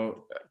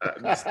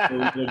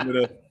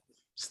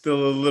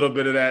 Still a little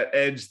bit of that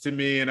edge to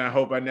me, and I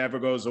hope it never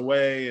goes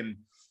away.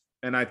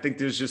 And I think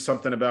there's just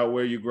something about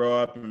where you grow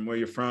up and where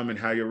you're from and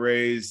how you're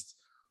raised,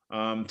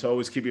 to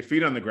always keep your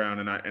feet on the ground.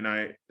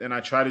 And I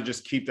try to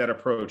just keep that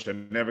approach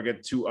and never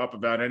get too up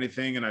about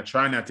anything, and I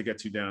try not to get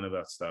too down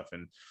about stuff.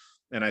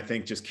 And I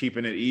think just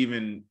keeping it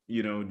even,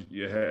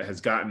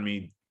 has gotten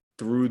me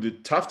through the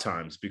tough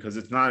times, because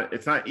it's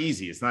not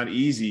easy. It's not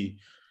easy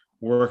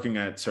working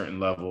at certain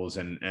levels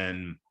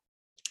and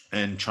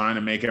trying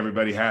to make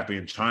everybody happy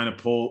and trying to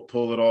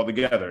pull it all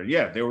together.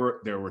 Yeah, there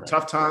were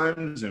tough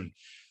times, and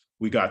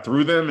we got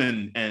through them.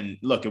 And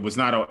look, it was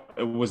not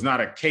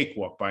a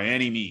cakewalk by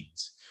any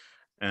means.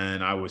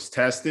 And I was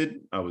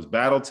tested. I was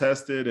battle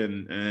tested,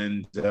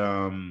 and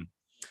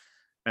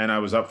I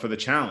was up for the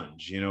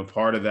challenge.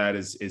 Part of that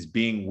is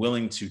being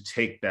willing to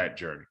take that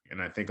journey.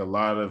 And I think a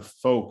lot of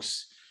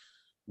folks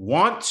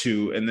want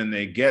to, and then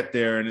they get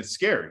there, and it's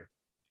scary.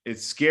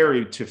 It's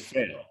scary to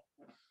fail.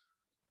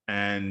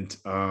 And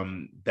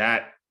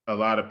that a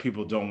lot of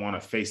people don't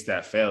want to face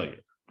that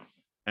failure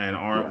and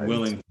aren't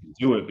willing to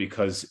do it,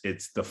 because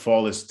the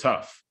fall is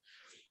tough.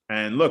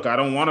 And look, I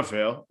don't want to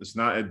fail.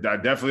 I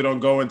definitely don't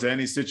go into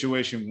any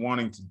situation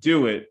wanting to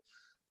do it,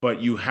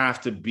 but you have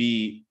to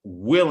be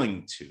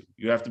willing to.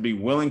 You have to be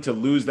willing to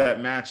lose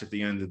that match at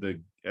the end of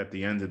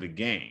the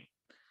game,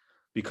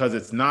 because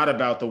it's not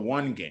about the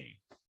one game.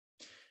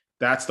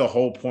 That's the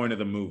whole point of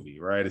the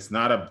movie, right? It's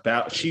not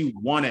about, she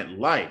won at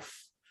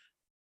life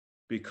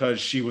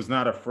because she was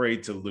not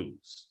afraid to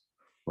lose.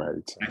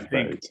 Right. I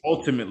think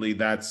ultimately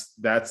that's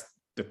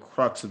the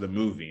crux of the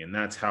movie. And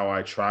that's how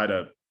I try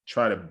to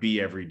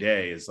be every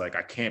day, is like,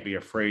 I can't be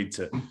afraid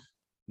to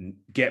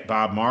get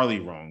Bob Marley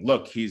wrong.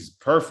 Look, he's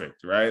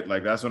perfect, right?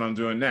 Like, that's what I'm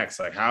doing next.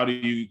 Like,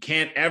 you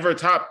can't ever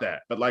top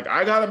that. But like,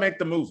 I got to make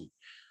the movie,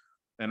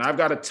 and I've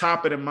got to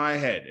top it in my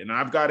head, and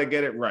I've got to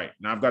get it right.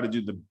 And I've got to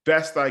do the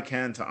best I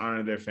can to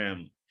honor their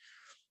family.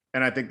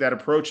 And I think that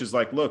approach is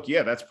like, look,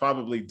 yeah, that's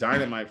probably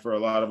dynamite for a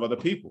lot of other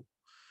people.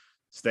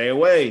 Stay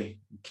away.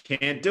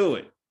 Can't do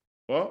it.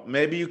 Well,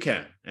 maybe you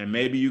can, and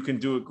maybe you can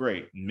do it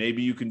great. And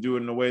maybe you can do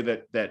it in a way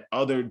that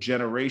other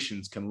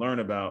generations can learn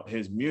about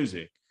his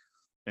music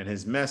and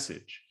his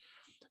message.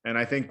 And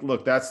I think,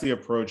 look, that's the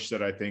approach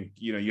that I think,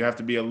 you have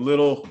to be a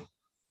little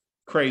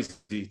crazy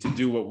to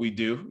do what we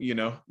do.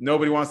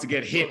 Nobody wants to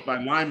get hit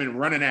by linemen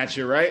running at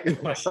you, right?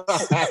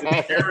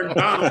 Aaron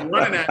Donald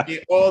running at me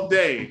all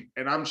day,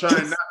 and I'm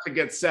trying not to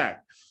get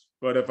sacked.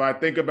 But if I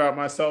think about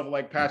myself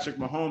like Patrick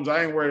Mahomes,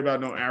 I ain't worried about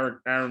no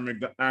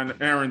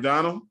Aaron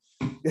Donald.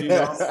 Get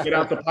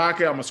out the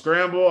pocket. I'm a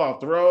scramble. I'll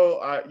throw.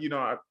 I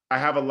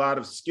have a lot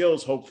of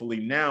skills. Hopefully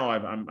now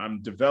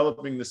I'm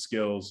developing the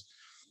skills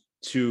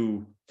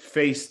to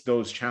face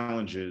those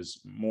challenges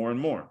more and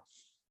more.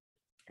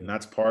 And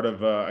that's part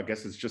of, I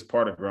guess it's just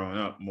part of growing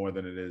up more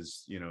than it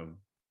is,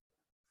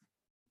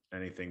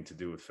 anything to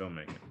do with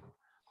filmmaking.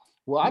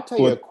 Well, I'll tell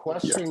you a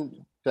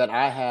question that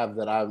I have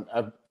that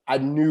I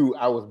knew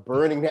I was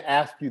burning to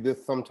ask you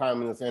this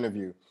sometime in this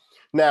interview.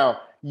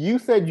 Now, you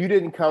said you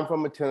didn't come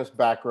from a tennis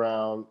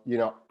background.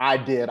 I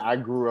did. I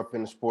grew up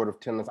in the sport of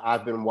tennis.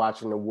 I've been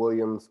watching the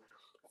Williams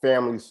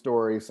family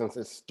story since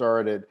it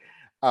started.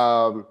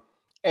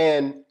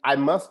 And I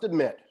must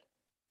admit,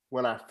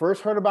 when I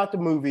first heard about the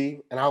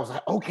movie, and I was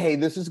like, okay,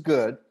 this is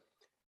good.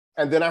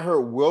 And then I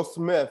heard Will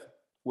Smith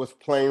was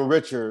playing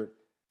Richard.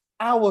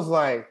 I was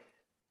like,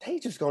 they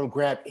just gonna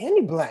grab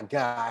any black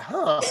guy,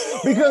 huh?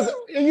 Because,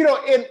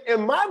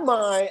 in my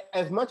mind,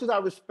 as much as I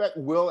respect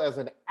Will as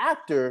an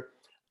actor,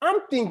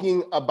 I'm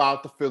thinking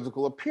about the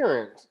physical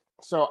appearance.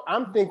 So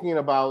I'm thinking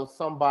about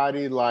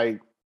somebody like,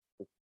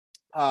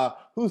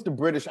 who's the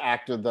British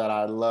actor that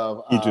I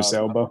love? Idris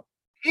Elba.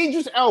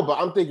 Idris Elba.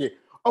 I'm thinking,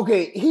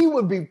 okay, he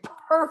would be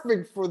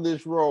perfect for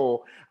this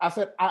role. I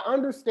said, I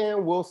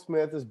understand Will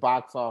Smith is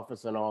box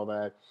office and all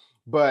that,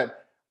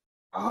 but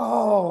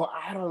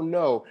I don't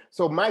know.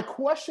 So my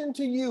question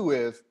to you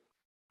is,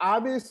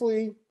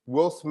 obviously,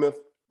 Will Smith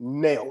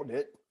nailed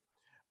it.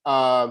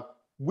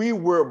 We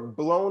were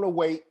blown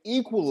away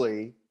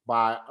equally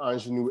by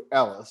Ingenue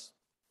Ellis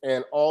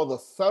and all the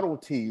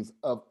subtleties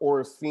of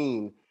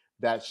Orsine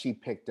that she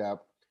picked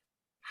up.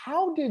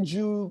 How did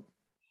you,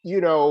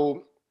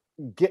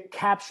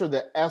 capture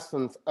the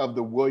essence of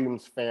the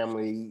Williams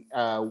family,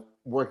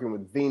 working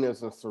with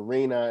Venus and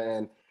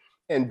Serena,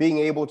 and being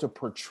able to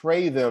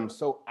portray them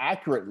so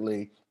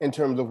accurately in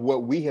terms of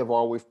what we have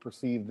always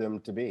perceived them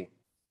to be?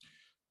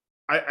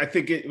 I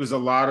think it was a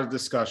lot of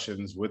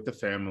discussions with the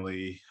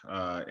family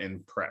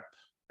in prep.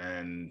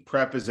 And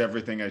prep is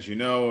everything, as you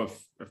know, if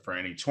for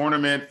any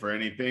tournament, for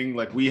anything.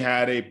 Like, we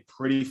had a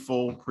pretty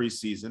full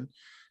preseason,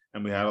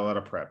 and we had a lot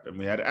of prep, and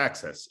we had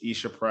access.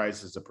 Isha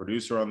Price is a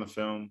producer on the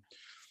film.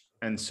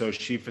 And so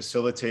she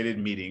facilitated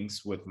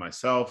meetings with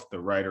myself,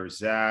 the writer,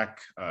 Zach,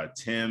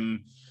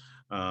 Tim,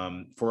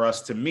 for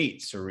us to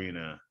meet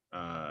Serena,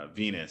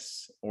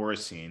 Venus,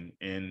 Orsine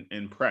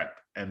in prep.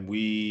 And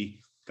we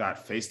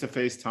got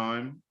face-to-face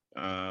time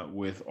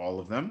with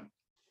all of them.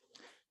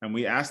 And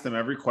we asked them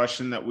every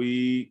question that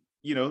we,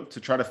 to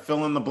try to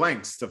fill in the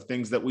blanks of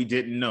things that we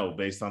didn't know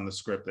based on the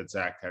script that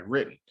Zach had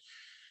written.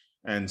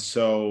 And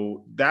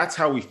so that's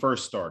how we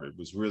first started,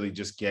 was really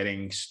just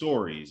getting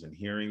stories and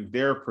hearing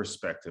their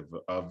perspective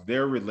of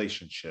their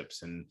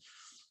relationships and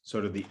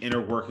sort of the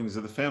inner workings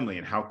of the family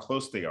and how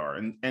close they are.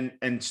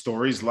 And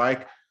stories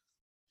like,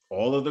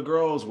 all of the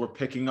girls were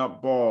picking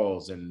up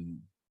balls, and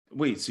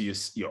wait, so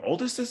your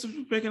oldest sister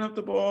was picking up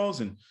the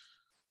balls, and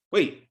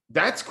wait,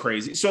 that's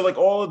crazy. So like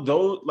all of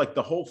those, like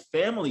the whole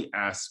family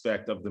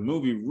aspect of the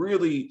movie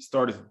really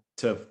started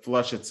to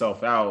flush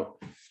itself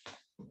out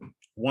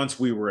once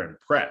we were in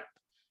prep.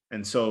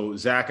 And so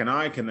Zach and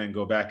I can then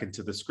go back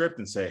into the script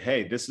and say,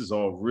 hey, this is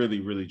all really,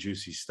 really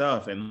juicy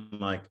stuff. And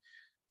like,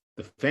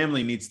 the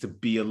family needs to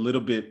be a little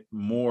bit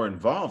more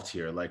involved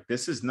here. Like,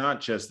 this is not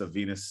just a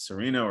Venus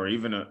Serena or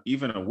even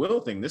a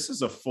Will thing. This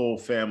is a full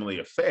family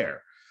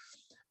affair.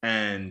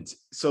 And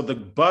so the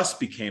bus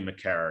became a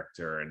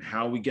character, and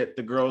how we get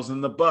the girls in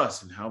the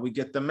bus and how we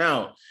get them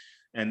out.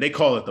 And they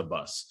call it the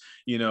bus,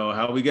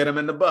 how we get them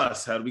in the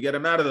bus, how do we get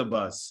them out of the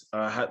bus?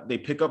 How they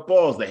pick up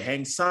balls, they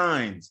hang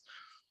signs.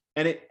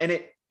 And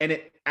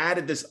it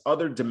added this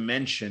other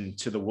dimension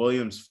to the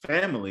Williams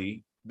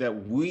family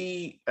that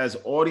we, as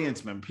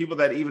audience members, people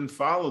that even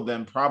followed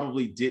them,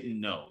 probably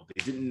didn't know.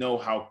 They didn't know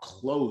how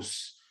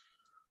close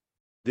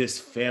this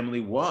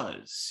family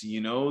was,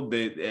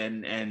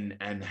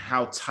 and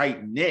how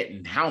tight knit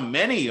and how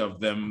many of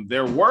them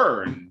there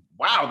were. And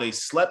wow, they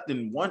slept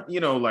in one,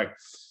 like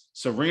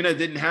Serena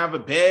didn't have a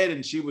bed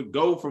and she would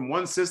go from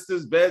one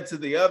sister's bed to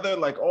the other.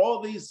 Like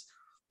all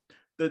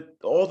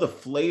the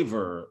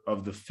flavor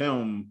of the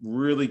film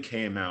really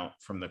came out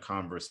from the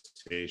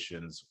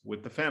conversations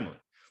with the family.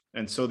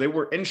 And so they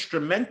were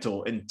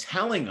instrumental in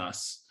telling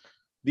us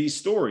these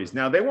stories.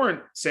 Now, they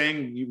weren't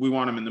saying we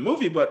want them in the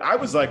movie, but I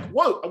was like,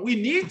 whoa, we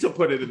need to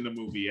put it in the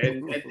movie.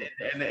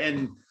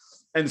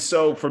 And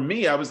so for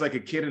me, I was like a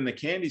kid in the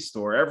candy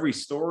store. Every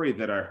story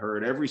that I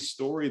heard, every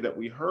story that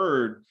we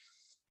heard,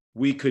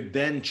 we could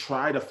then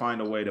try to find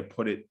a way to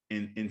put it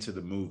into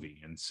the movie.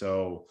 And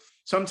so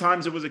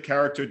sometimes it was a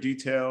character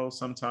detail.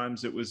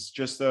 Sometimes it was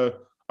just a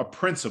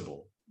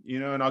principle,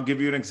 and I'll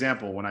give you an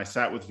example. When I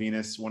sat with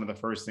Venus, one of the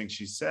first things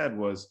she said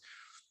was,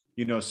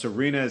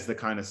 Serena is the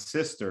kind of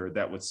sister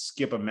that would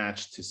skip a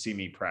match to see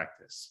me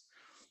practice.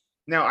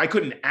 Now, I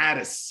couldn't add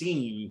a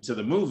scene to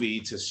the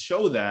movie to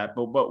show that,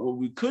 but what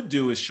we could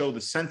do is show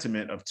the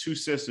sentiment of two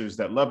sisters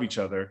that love each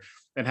other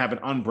and have an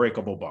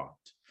unbreakable bond.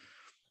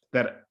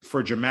 That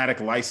for dramatic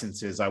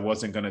licenses, I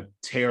wasn't going to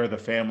tear the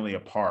family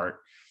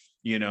apart,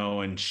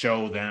 and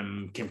show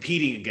them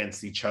competing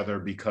against each other,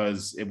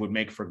 because it would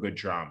make for good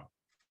drama.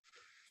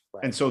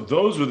 Right. And so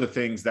those were the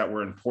things that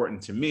were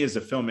important to me as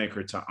a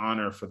filmmaker to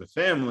honor for the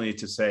family,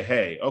 to say,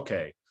 hey,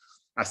 okay,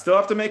 I still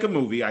have to make a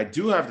movie. I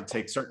do have to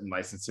take certain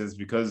licenses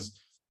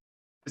because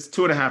it's a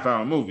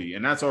 2.5-hour movie,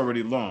 and that's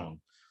already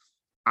long.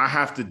 I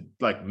have to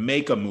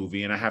make a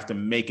movie, and I have to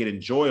make it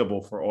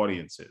enjoyable for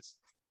audiences.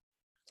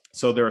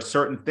 So there are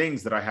certain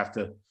things that I have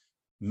to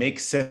make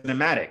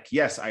cinematic.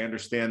 Yes, I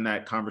understand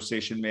that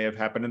conversation may have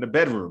happened in a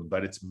bedroom,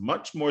 but it's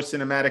much more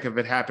cinematic if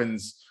it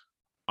happens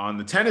on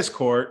the tennis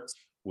court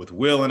with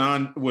Will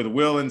and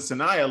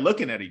Sanaya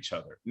looking at each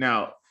other.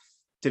 Now,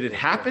 did it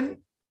happen?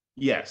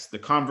 Yes, the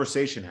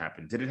conversation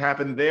happened. Did it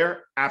happen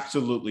there?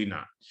 Absolutely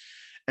not.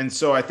 And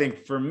so I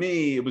think for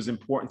me, it was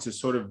important to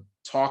sort of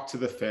talk to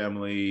the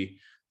family,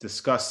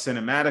 discuss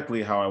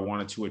cinematically how I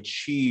wanted to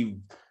achieve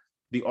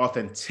the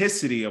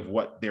authenticity of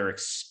what their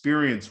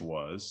experience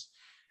was,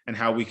 and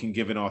how we can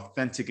give an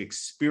authentic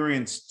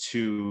experience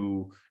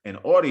to an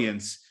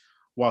audience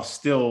while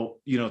still,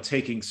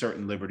 taking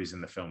certain liberties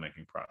in the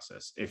filmmaking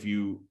process. If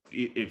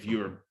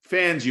you're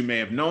fans, you may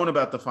have known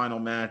about the final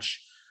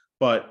match,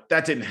 but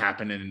that didn't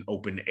happen in an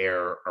open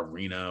air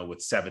arena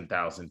with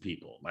 7,000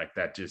 people. Like,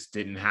 that just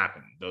didn't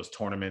happen. Those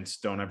tournaments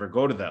don't ever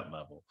go to that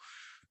level.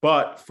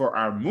 But for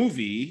our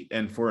movie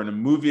and for a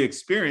movie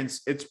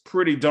experience, it's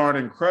pretty darn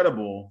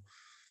incredible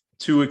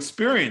to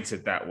experience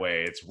it that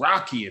way. It's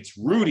rocky, it's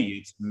Rudy,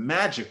 it's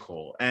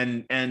magical.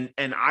 And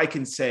I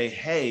can say,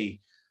 hey,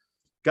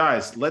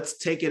 guys, let's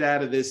take it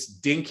out of this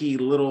dinky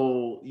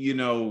little,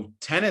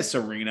 tennis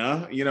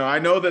arena. I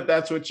know that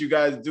that's what you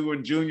guys do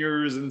in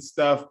juniors and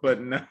stuff, but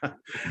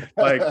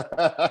like,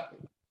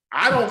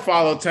 I don't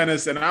follow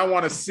tennis and I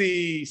want to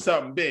see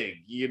something big,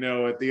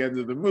 at the end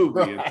of the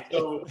movie. Right.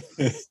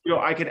 And so,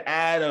 I could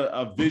add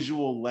a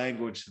visual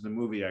language to the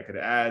movie. I could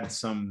add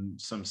some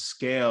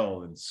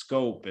scale and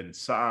scope and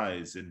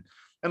size. And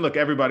look,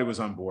 everybody was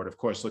on board. Of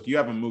course, look, you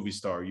have a movie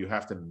star, you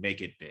have to make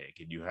it big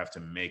and you have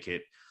to make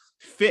it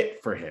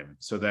fit for him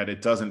so that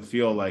it doesn't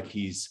feel like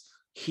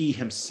he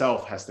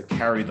himself has to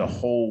carry the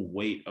whole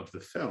weight of the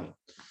film.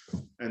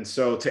 And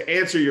so to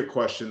answer your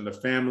question, the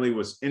family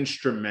was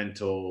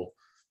instrumental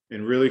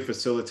in really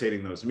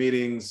facilitating those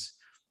meetings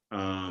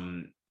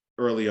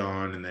early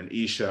on. And then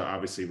Isha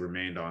obviously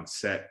remained on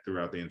set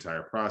throughout the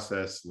entire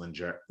process.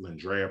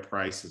 Lindrea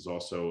Price is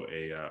also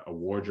a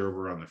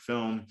wardrober on the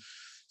film.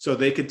 So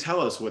they could tell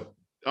us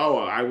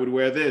I would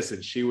wear this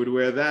and she would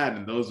wear that.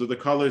 And those were the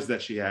colors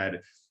that she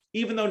had.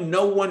 Even though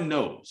no one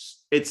knows,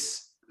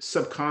 it's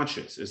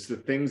subconscious. It's the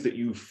things that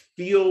you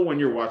feel when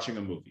you're watching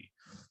a movie.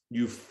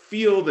 You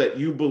feel that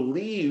you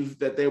believe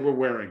that they were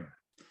wearing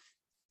that.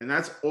 And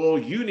that's all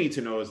you need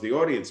to know as the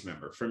audience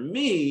member. For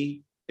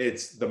me,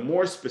 it's the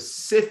more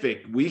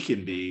specific we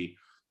can be,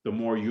 the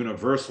more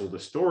universal the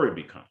story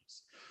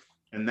becomes.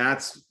 And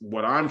that's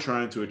what I'm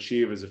trying to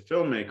achieve as a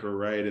filmmaker,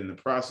 right? In the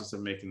process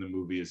of making the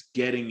movie is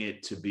getting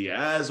it to be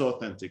as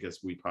authentic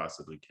as we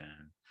possibly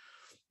can,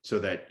 so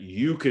that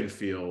you can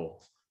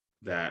feel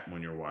that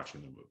when you're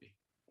watching the movie.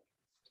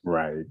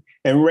 Right.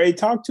 And Ray,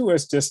 talk to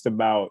us just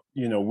about,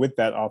 with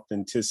that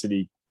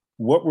authenticity,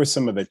 what were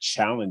some of the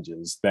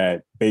challenges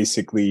that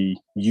basically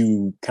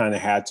you kind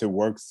of had to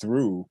work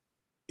through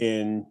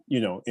in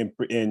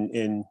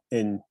bringing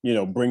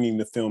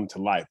the film to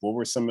life? What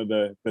were some of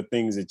the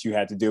things that you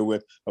had to deal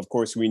with? Of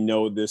course, we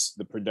know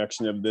the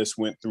production of this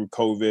went through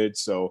COVID.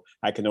 So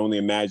I can only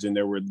imagine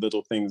there were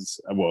little things,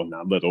 well,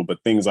 not little, but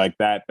things like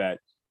that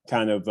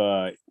kind of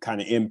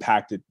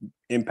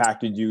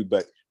impacted you.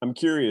 But I'm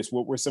curious,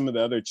 what were some of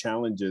the other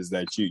challenges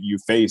that you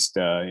faced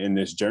in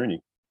this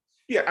journey?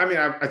 Yeah, I mean,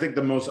 I think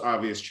the most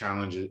obvious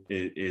challenge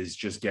is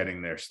just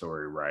getting their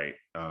story right.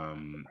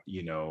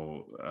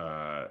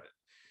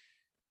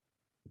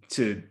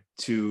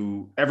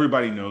 To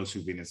everybody knows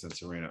who Venus and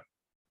Serena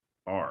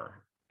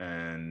are,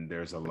 and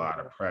there's a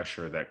lot of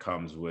pressure that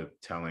comes with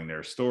telling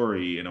their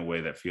story in a way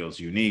that feels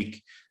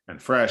unique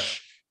and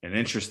fresh and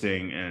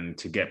interesting, and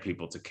to get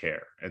people to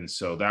care. And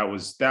so that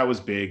was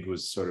big,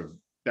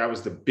 that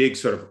was the big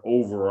sort of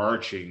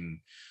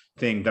overarching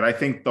thing that I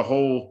think the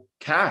whole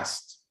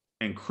cast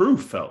and crew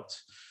felt.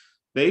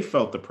 They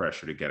felt the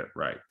pressure to get it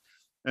right.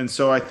 And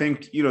so I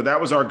think, that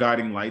was our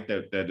guiding light,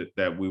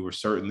 that we were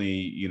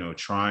certainly,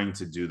 trying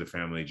to do the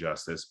family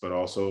justice, but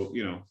also,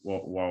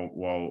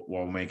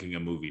 while making a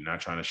movie, not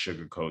trying to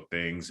sugarcoat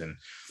things and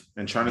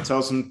trying to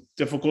tell some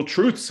difficult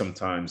truths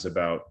sometimes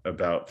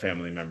about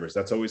family members.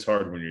 That's always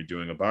hard when you're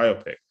doing a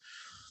biopic.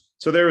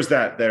 So there is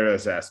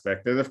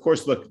aspect. And of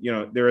course, look,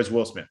 there is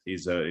Will Smith.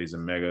 He's a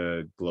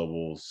mega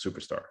global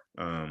superstar.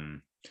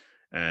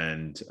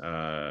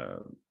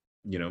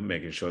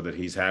 Making sure that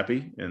he's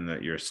happy and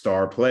that your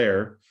star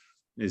player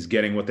is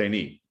getting what they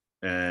need.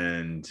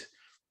 And,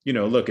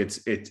 look,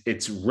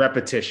 it's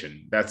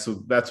repetition. That's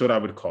what I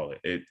would call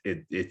it.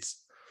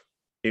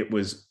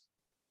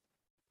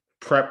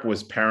 Prep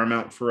was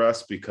paramount for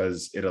us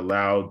because it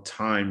allowed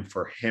time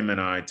for him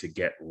and I to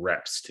get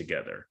reps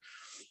together.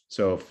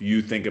 So if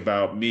you think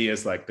about me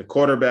as like the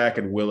quarterback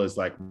and Will as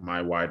like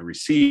my wide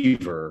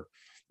receiver,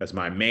 as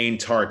my main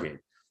target,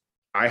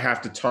 I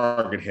have to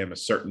target him a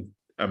certain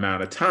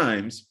amount of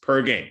times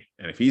per game.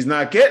 And if he's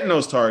not getting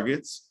those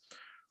targets,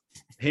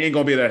 he ain't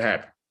gonna be that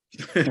happy.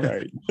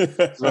 Right.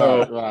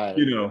 So,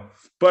 right.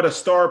 But a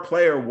star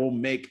player will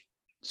make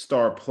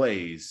star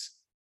plays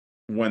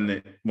when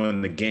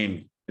the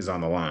game is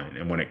on the line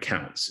and when it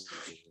counts.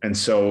 And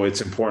so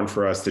it's important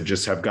for us to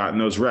just have gotten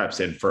those reps.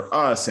 And for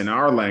us, in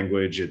our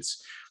language,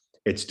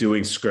 it's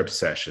doing script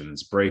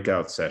sessions,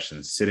 breakout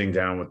sessions, sitting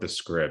down with the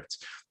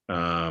script,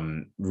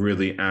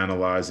 really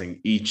analyzing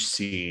each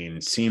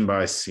scene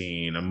by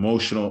scene,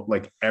 emotional,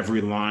 like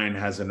every line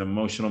has an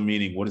emotional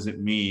meaning. What does it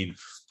mean?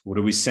 What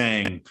are we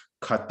saying?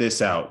 Cut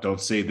this out. Don't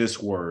say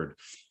this word.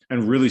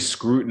 And really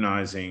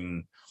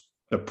scrutinizing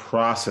the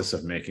process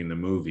of making the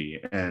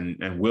movie.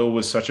 And Will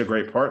was such a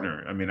great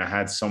partner. I mean, I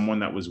had someone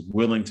that was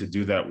willing to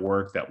do that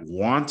work, that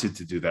wanted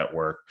to do that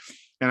work.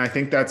 And I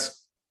think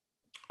that's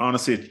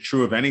honestly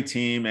true of any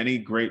team, any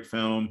great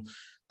film.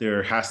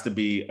 There has to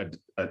be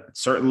a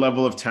certain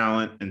level of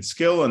talent and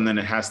skill, and then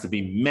it has to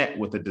be met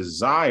with a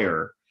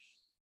desire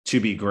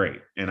to be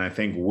great. And I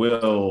think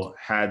Will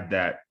had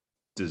that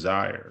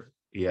desire.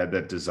 He had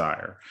that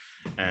desire.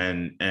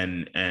 And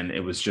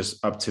it was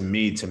just up to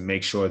me to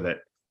make sure that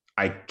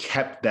I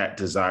kept that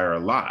desire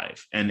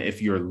alive. And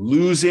if you're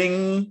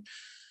losing,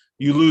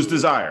 you lose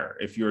desire.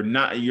 If you're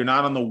not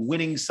on the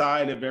winning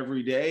side of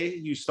every day,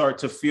 you start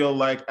to feel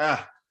like,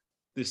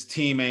 this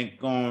team ain't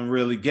going to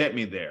really get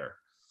me there.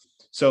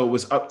 So it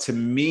was up to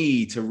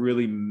me to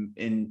really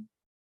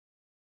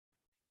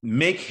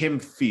make him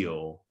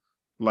feel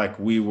like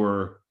we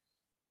were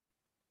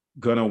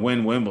gonna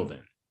win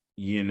Wimbledon,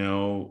 you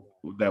know,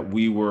 that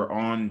we were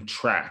on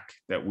track,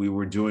 that we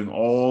were doing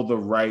all the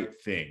right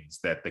things,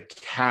 that the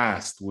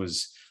cast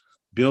was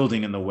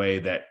building in the way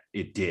that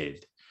it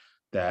did,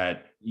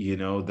 that, you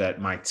know, that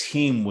my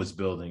team was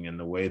building in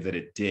the way that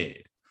it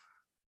did.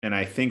 And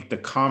I think the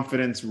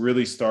confidence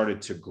really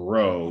started to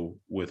grow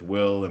with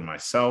Will and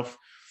myself.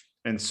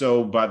 And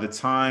so by the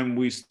time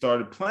we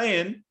started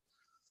playing,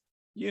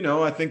 you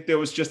know, I think there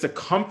was just a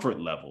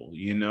comfort level.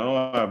 You know,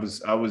 I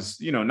was,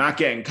 you know, not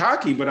getting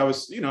cocky, but I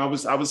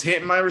was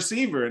hitting my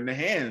receiver in the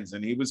hands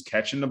and he was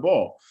catching the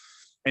ball.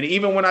 And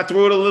even when I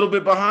threw it a little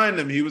bit behind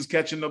him, he was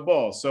catching the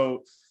ball.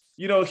 So,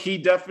 you know, he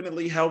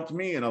definitely helped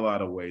me in a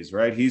lot of ways,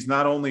 right? He's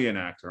not only an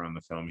actor on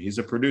the film, he's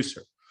a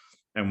producer.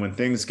 And when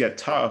things get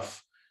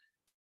tough,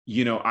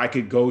 you know, I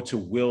could go to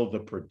Will, the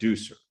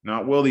producer,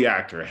 not Will, the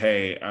actor.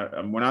 Hey,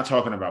 we're not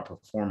talking about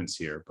performance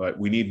here, but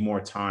we need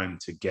more time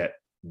to get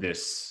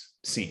this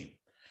scene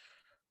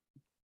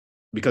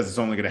because it's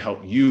only going to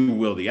help you,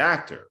 Will, the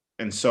actor.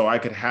 And so I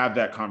could have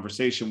that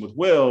conversation with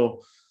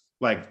Will,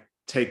 like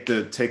take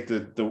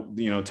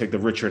the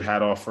Richard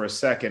hat off for a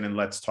second and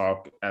let's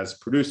talk as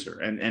producer.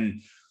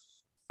 And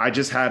I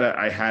just had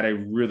a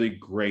really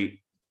great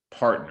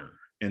partner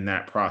in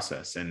that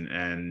process.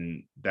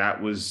 And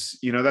that was,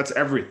 you know, that's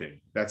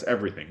everything. That's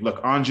everything.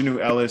 Look, Anjanou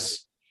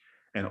Ellis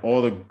and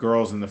all the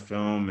girls in the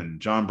film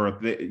and John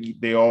Berth,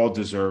 they all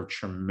deserve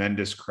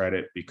tremendous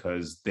credit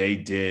because they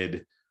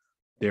did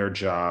their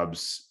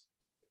jobs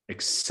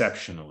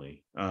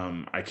exceptionally.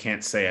 I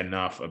can't say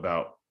enough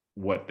about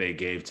what they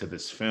gave to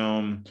this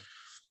film.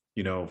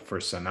 You know, for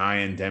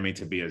Sanaa and Demi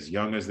to be as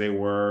young as they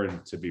were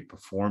and to be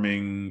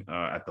performing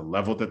at the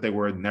level that they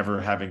were, never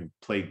having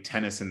played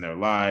tennis in their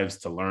lives,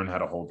 to learn how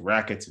to hold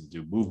rackets and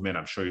do movement.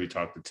 I'm sure you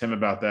talked to Tim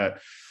about that.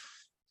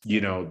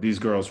 You know, these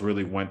girls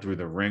really went through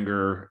the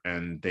ringer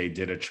and they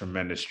did a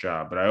tremendous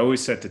job. But I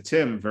always said to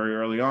Tim very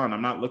early on,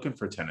 I'm not looking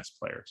for tennis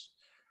players.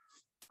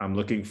 I'm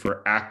looking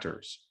for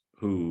actors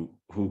who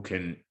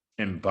can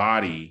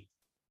embody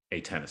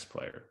a tennis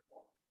player,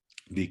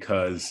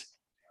 because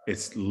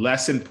it's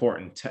less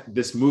important.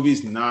 This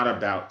movie's not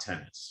about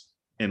tennis,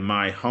 in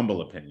my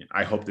humble opinion.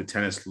 I hope the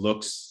tennis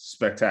looks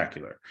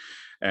spectacular,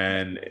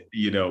 and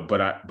you know,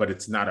 but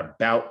it's not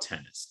about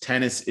tennis.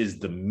 Tennis is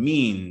the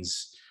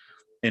means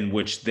in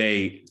which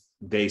they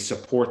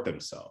support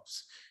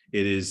themselves.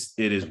 It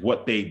is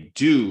what they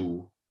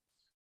do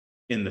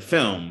in the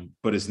film,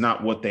 but it's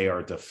not what they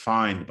are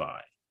defined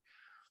by.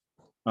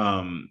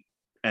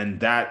 And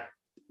that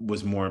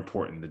was more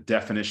important. The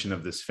definition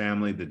of this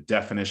family, the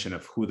definition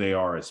of who they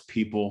are as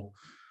people.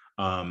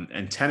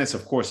 And tennis,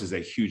 of course, is a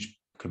huge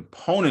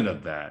component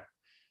of that,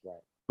 right,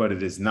 but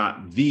it is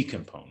not the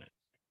component.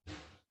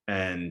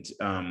 And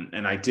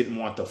I didn't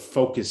want the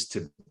focus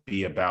to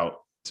be about,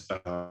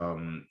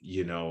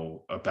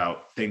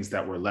 about things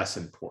that were less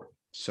important.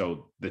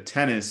 So the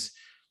tennis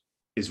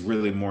is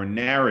really more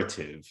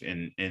narrative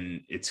in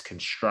its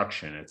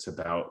construction. It's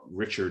about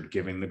Richard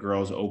giving the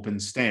girls open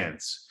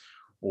stance,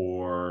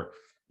 or,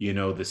 you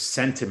know, the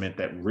sentiment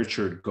that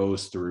Richard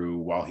goes through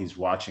while he's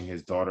watching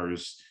his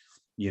daughters,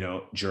 you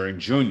know, during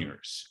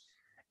juniors.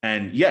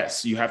 And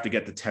yes, you have to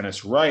get the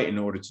tennis right in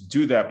order to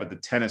do that, but the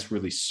tennis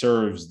really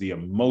serves the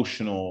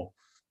emotional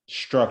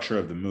structure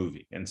of the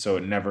movie. And so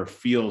it never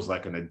feels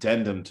like an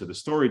addendum to the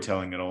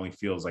storytelling. It only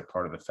feels like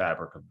part of the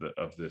fabric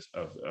of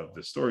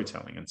the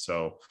storytelling. And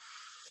so,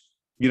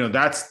 you know,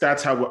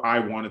 that's how I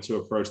wanted to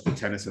approach the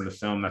tennis in the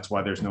film. That's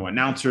why there's no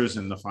announcers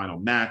in the final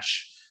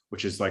match,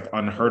 which is like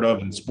unheard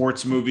of in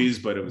sports movies,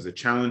 but it was a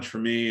challenge for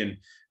me. And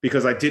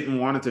because I didn't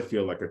want it to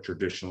feel like a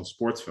traditional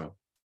sports film.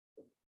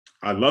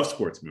 I love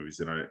sports movies,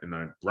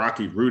 and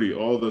Rocky, Rudy,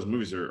 all of those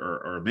movies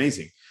are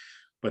amazing,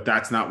 but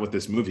that's not what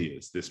this movie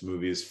is. This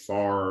movie is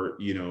far,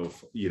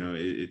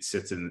 it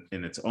sits in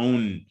its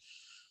own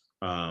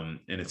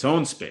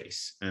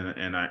space.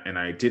 And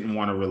I didn't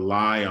want to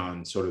rely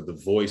on sort of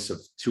the voice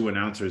of two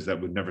announcers that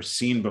we've never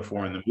seen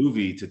before in the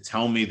movie to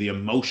tell me the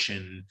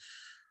emotion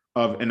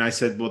of, and I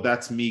said, well,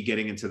 that's me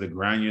getting into the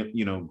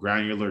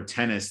granular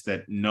tennis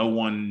that no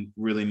one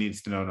really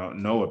needs to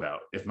know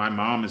about. If my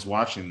mom is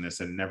watching this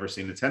and never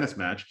seen a tennis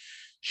match,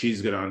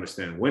 she's going to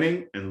understand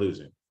winning and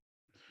losing.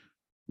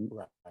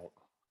 Right.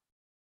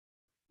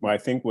 Well, I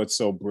think what's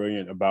so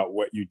brilliant about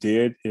what you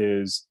did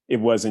is it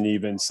wasn't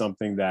even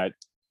something that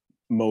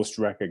most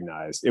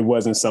recognized. It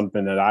wasn't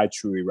something that I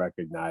truly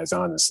recognized,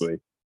 honestly.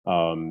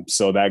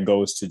 So that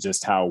goes to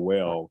just how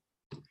well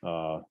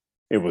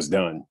it was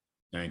done.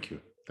 Thank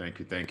you.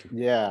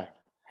 Yeah.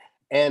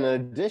 And in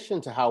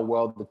addition to how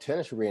well the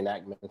tennis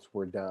reenactments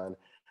were done,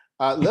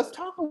 let's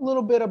talk a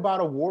little bit about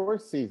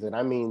award season.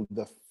 I mean,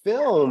 the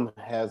film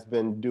has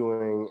been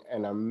doing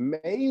an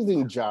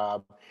amazing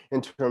job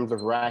in terms of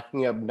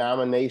racking up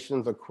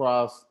nominations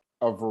across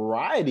a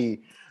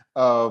variety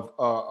of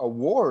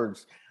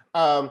awards.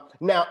 Now,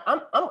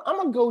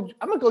 I'm gonna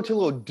go to a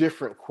little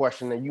different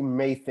question than you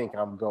may think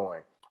I'm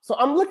going. So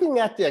I'm looking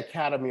at the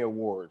Academy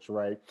Awards,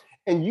 right?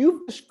 And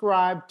you've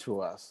described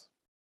to us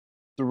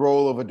the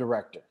role of a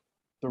director,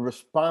 the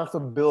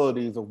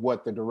responsibilities of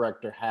what the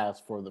director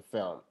has for the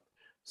film.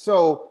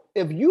 So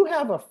if you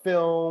have a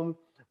film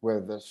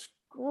where the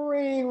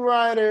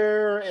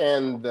screenwriter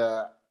and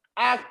the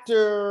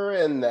actor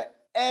and the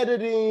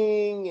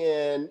editing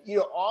and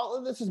all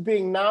of this is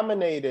being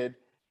nominated,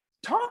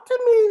 talk to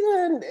me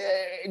then.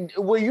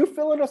 Were you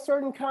feeling a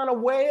certain kind of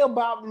way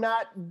about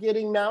not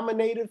getting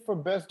nominated for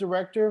Best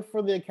Director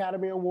for the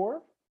Academy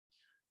Award?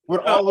 When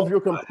all of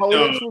your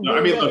components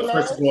were being recognized? Look,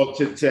 first of all,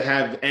 to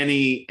have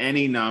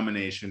any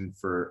nomination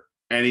for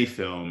any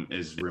film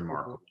is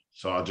remarkable.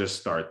 So I'll just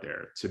start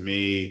there. To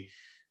me,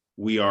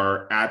 we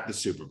are at the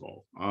Super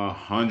Bowl,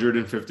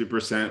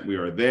 150%. We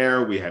are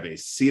there. We have a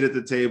seat at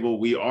the table.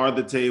 We are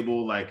the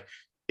table. Like,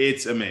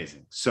 it's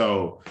amazing.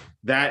 So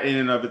that in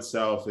and of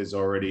itself is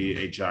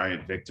already a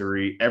giant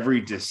victory.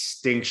 Every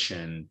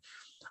distinction,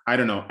 I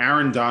don't know,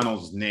 Aaron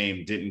Donald's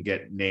name didn't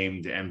get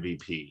named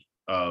MVP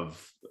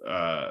of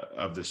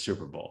the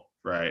Super Bowl,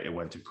 right? It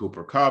went to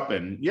Cooper Kupp,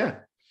 and yeah,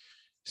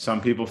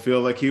 some people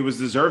feel like he was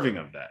deserving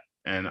of that,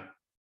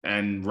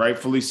 and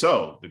rightfully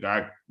so. The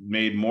guy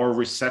made more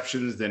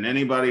receptions than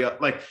anybody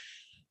else. Like,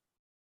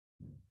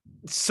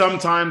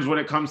 sometimes when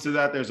it comes to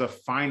that, there's a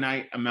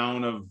finite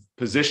amount of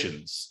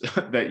positions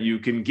that you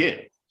can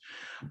give.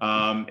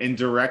 In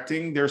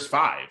directing, there's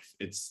 5.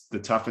 It's the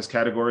toughest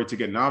category to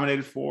get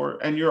nominated for,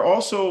 and you're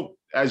also,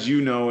 as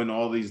you know, in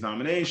all these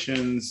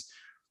nominations,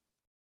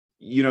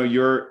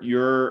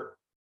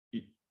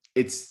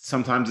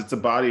 sometimes it's a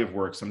body of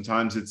work.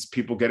 Sometimes it's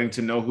people getting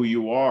to know who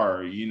you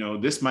are.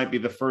 This might be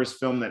the first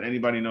film that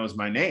anybody knows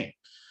my name.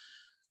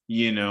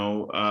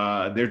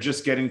 They're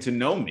just getting to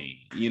know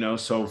me,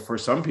 so for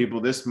some people,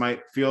 this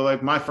might feel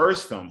like my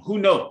first film. Who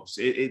knows?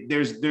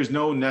 There's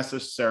no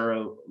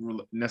necessarily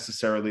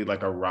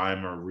like a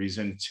rhyme or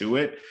reason to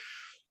it.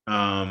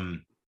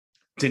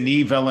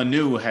 Denis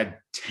Villeneuve had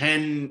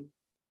 10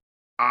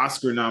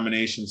 Oscar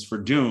nominations for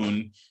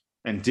Dune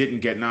and didn't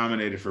get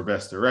nominated for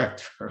Best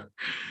Director.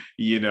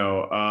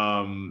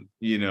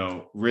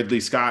 Ridley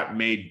Scott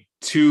made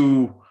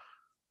 2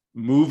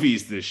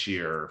 movies this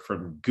year,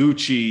 from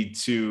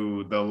Gucci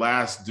to The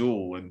Last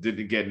Duel, and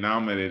didn't get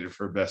nominated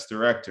for Best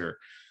Director.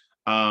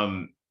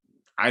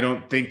 I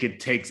don't think it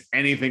takes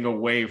anything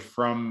away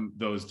from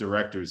those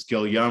directors.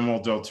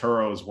 Guillermo del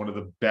Toro is one of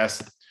the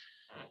best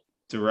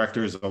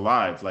directors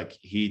alive. Like,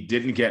 he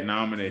didn't get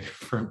nominated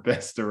for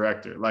Best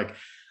Director. Like,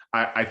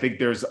 I think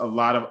there's a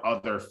lot of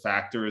other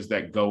factors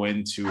that go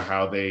into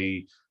how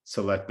they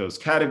select those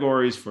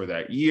categories for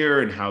that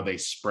year and how they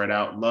spread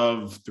out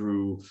love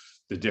through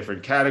the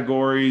different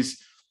categories,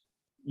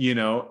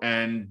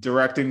 and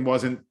directing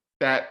wasn't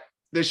that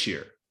this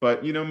year.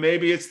 But,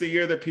 maybe it's the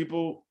year that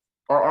people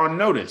are on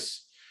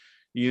notice.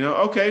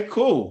 Okay,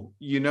 cool.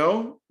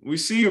 We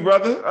see you,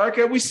 brother.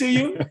 Okay, we see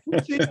you.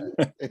 See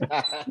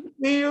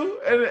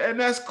you. And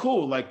that's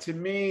cool. Like, to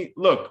me,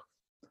 look,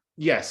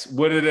 yes,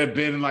 would it have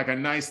been like a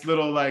nice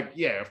little, like,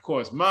 yeah, of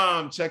course,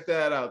 Mom, check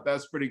that out.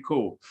 That's pretty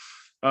cool.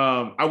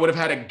 I would have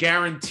had a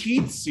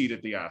guaranteed seat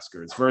at the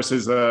Oscars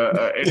versus an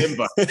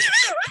invite.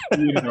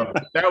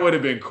 That would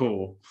have been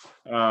cool.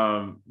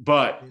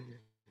 But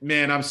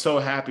man, I'm so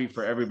happy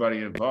for everybody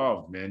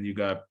involved, man. You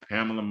got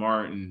Pamela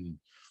Martin,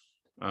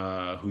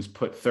 who's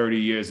put 30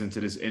 years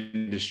into this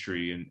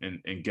industry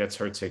and gets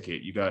her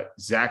ticket. You got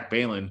Zach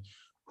Balan,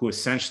 who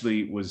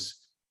essentially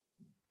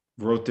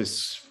wrote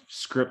this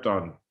script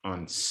on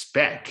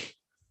spec.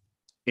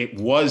 It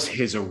was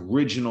his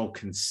original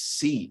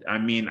conceit. I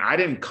mean, I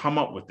didn't come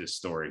up with this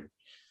story.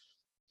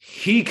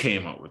 He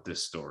came up with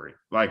this story.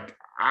 Like,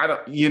 I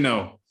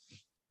don't,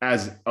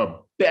 as a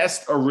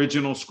best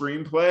original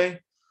screenplay,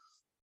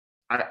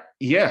 I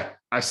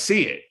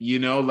see it,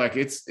 like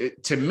it's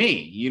to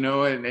me,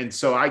 and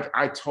so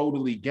I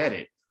totally get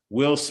it.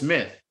 Will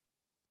Smith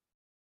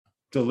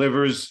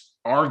delivers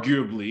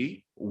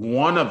arguably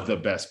one of the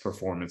best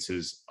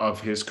performances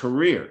of his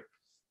career,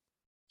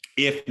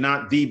 if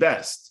not the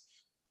best.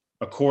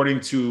 According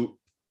to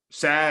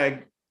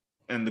SAG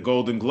and the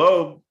Golden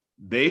Globe,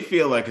 they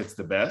feel like it's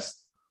the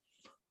best.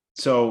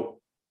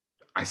 So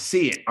I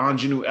see it.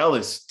 Anjanou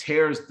Ellis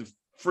tears the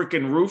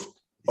freaking roof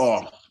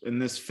off in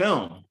this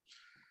film.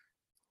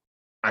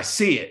 I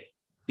see it,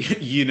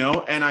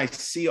 and I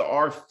see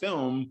our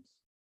film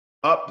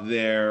up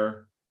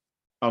there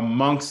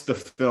amongst the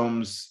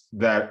films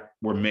that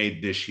were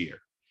made this year.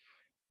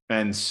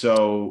 And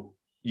so,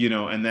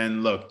 and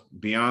then look,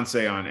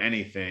 Beyonce on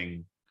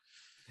anything.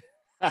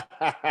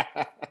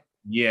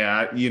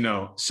 Yeah,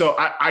 so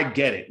I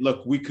get it.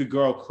 Look, we could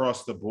go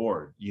across the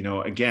board.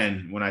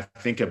 Again, when I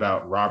think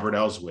about Robert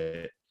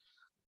Elswit,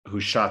 who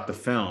shot the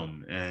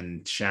film,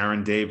 and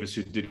Sharon Davis,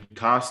 who did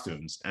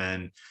costumes,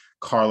 and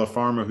Carla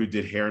Farmer, who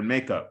did hair and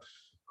makeup,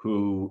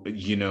 who,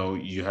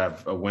 you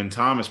have a Wynn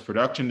Thomas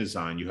production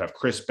design, you have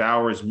Chris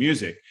Bowers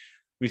music.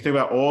 We think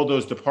about all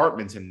those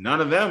departments, and none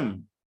of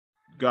them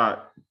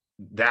got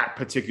that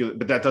particular,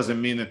 but that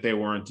doesn't mean that they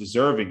weren't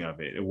deserving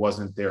of it. It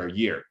wasn't their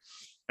year.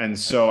 And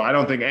so I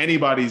don't think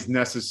anybody's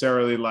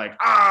necessarily like,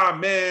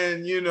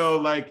 man,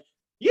 like,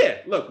 yeah,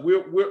 look,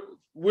 we're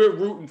we're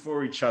rooting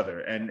for each other,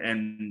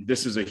 and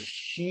this is a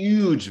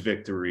huge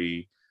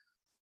victory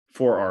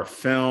for our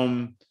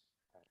film.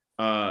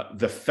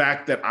 The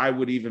fact that I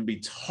would even be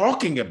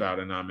talking about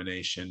a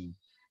nomination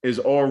is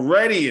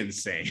already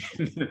insane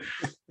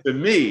to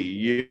me.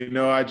 You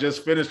know, I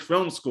just finished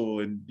film school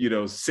and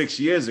 6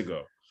 years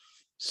ago.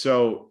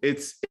 So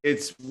it's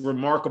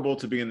remarkable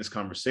to be in this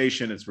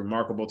conversation. It's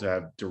remarkable to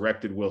have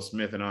directed Will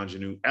Smith and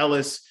Anjanou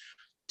Ellis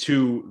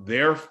to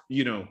their,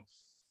 to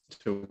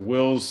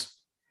Will's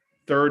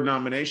third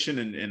nomination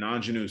and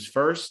Anjanou's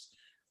first.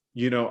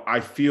 I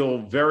feel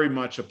very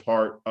much a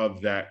part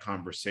of that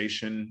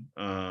conversation.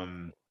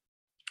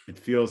 It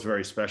feels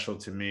very special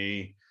to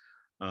me.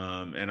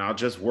 And I'll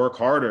just work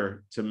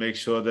harder to make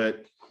sure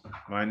that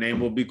my name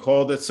will be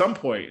called at some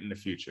point in the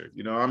future.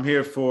 I'm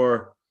here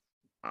for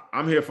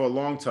a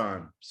long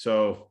time.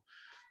 So,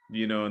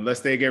 unless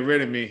they get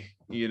rid of me,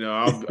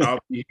 I'll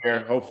be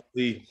here.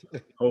 Hopefully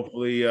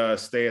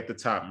stay at the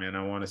top, man.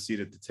 I want a seat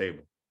at the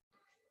table.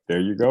 There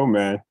you go,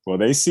 man. Well,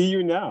 they see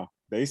you now.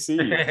 They see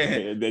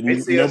you.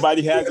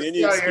 Nobody has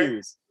any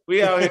excuse.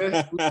 We out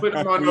here. We put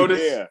them on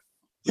notice.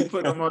 We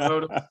put them on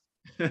notice.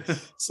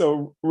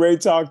 So, Ray,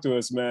 talk to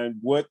us,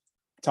 man.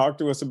 Talk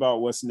to us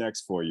about what's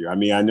next for you. I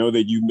mean, I know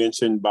that you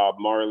mentioned Bob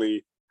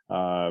Marley.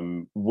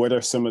 What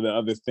are some of the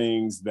other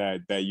things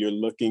that you're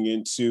looking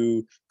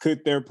into?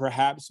 Could there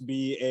perhaps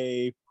be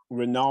a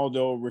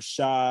Reinaldo,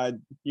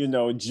 Rashad,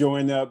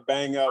 join up,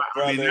 bang up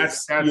brothers? I mean,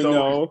 that's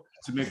the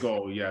ultimate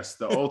goal. Yes,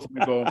 the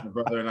ultimate goal. My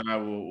brother and I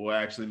will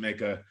actually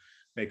make a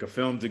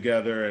film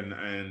together,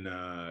 and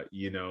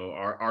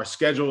our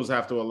schedules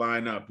have to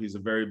align up. He's a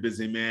very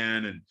busy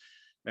man,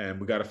 and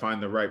we got to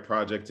find the right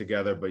project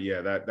together. But yeah,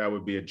 that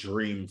would be a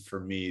dream for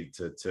me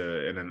to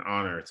and an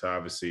honor to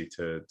obviously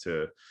to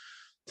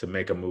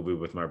make a movie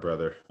with my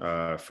brother,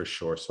 for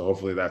sure. So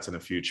hopefully that's in the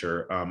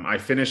future. I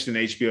finished an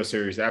HBO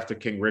series after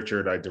King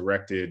Richard. I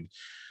directed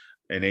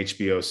an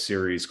HBO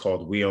series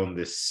called We Own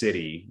This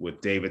City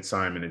with David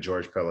Simon and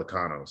George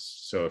Pelecanos.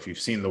 So if you've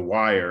seen The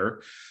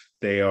Wire,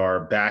 they are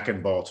back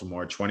in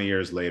Baltimore 20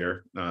 years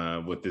later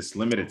with this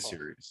limited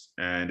series.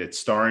 And it's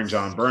starring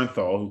John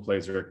Bernthal, who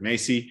plays Rick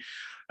Macy.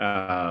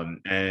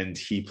 And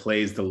he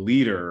plays the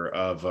leader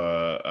of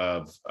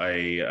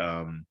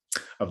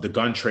the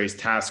Gun Trace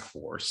Task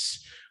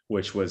Force,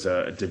 which was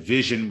a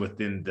division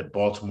within the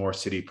Baltimore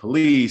City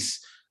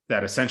Police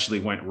that essentially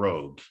went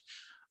rogue.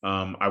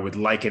 I would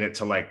liken it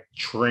to like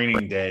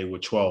Training Day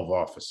with 12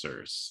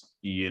 officers,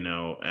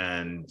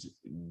 and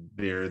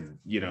they're,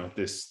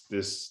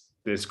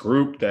 this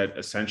group that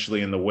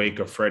essentially in the wake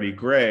of Freddie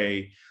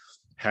Gray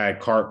had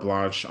carte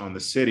blanche on the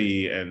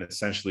city and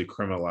essentially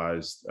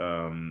criminalized,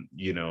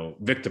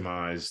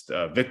 victimized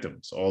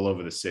victims all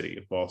over the city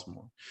of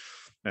Baltimore.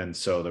 And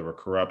so there were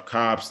corrupt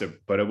cops,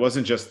 but it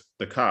wasn't just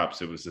the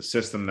cops, it was the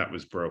system that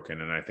was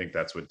broken. And I think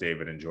that's what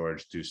David and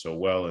George do so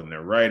well in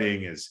their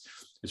writing is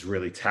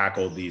really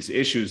tackle these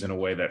issues in a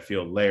way that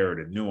feel layered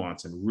and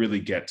nuanced and really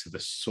get to the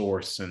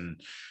source and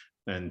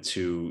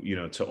to,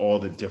 to all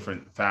the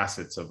different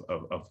facets of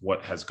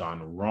what has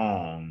gone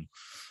wrong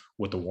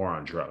with the war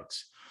on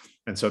drugs.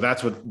 And so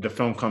that's what the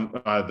film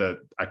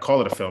I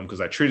call it a film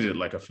because I treated it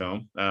like a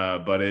film,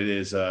 but it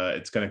is,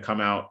 it's going to come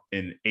out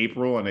in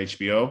April on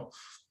HBO.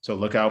 So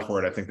look out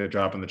for it. I think they're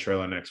dropping the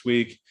trailer next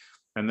week.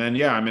 And then,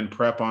 yeah, I'm in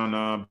prep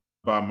on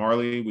Bob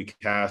Marley. We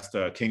cast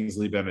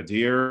Kingsley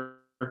Ben-Adir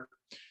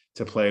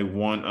to play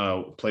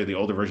the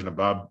older version of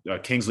Bob.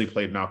 Kingsley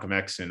played Malcolm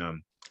X in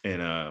One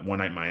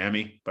Night in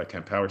Miami by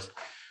Kent Powers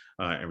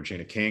and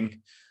Regina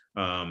King.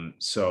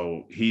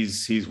 So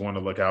he's one to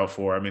look out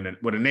for. I mean,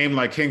 with a name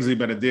like Kingsley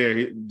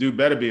Ben-Adir, dude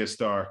better be a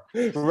star,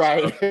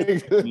 right?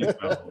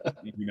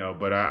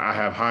 But I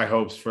have high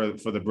hopes for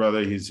the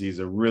brother. He's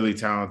a really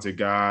talented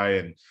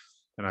guy,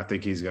 and I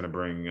think he's gonna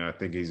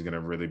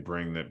really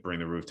bring the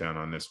roof down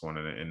on this one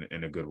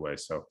in a good way.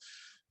 So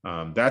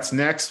that's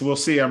next. We'll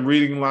see. I'm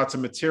reading lots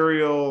of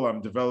material. I'm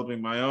developing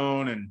my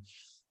own,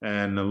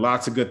 and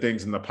lots of good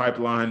things in the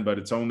pipeline, but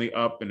it's only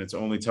up and it's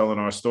only telling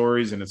our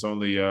stories and it's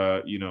only,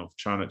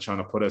 trying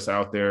to put us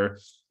out there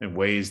in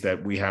ways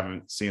that we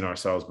haven't seen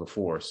ourselves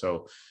before.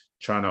 So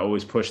trying to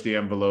always push the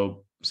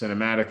envelope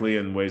cinematically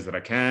in ways that I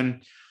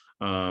can.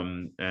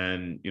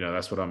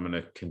 That's what I'm going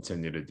to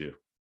continue to do.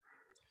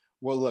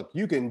 Well, look,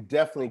 you can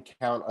definitely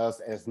count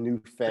us as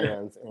new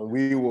fans and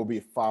we will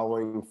be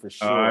following for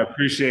sure. I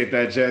appreciate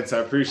that, gents. I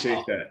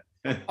appreciate that.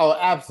 Oh,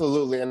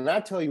 absolutely. And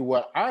I tell you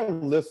what, our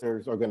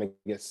listeners are going to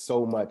get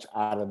so much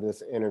out of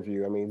this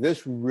interview. I mean,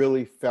 this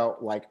really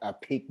felt like a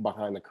peek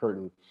behind the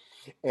curtain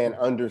and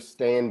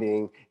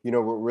understanding,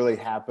 what really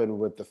happened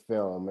with the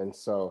film. And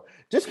so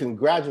just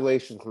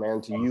congratulations,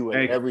 man, to you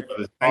and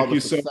everything. Thank you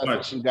so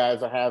much. You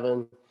guys are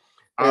having.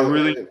 I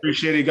really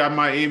appreciate it. You got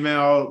my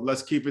email.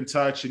 Let's keep in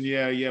touch. And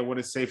yeah, when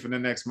it's safe in the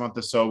next month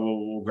or so,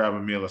 we'll grab a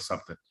meal or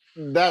something.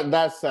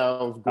 That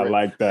sounds great. I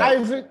like that.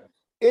 Isaac,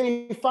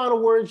 any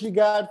final words you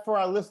got for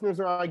our listeners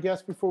or our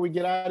guests before we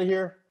get out of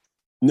here?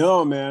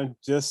 No, man.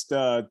 Just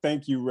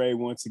thank you, Ray,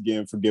 once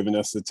again for giving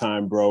us the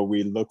time, bro.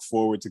 We look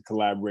forward to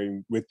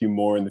collaborating with you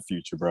more in the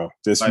future, bro.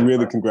 Just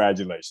really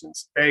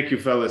congratulations. Thank you,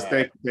 fellas.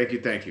 Yeah.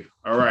 Thank you.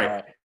 All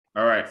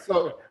right.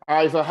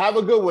 So have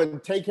a good one.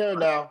 Take care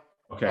now.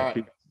 Okay.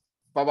 Right.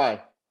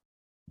 Bye-bye.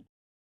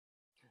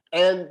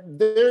 And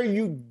there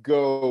you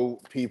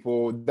go,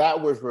 people. That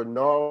was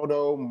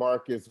Reinaldo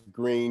Marcus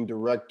Green,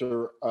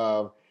 director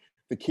of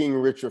the King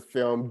Richard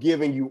film,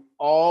 giving you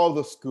all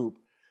the scoop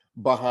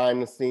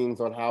behind the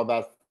scenes on how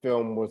that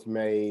film was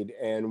made.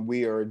 And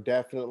we are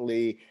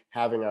definitely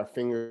having our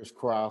fingers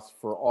crossed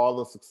for all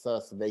the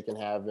success that they can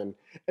have. And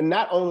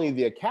not only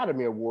the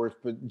Academy Awards,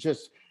 but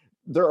just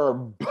there are a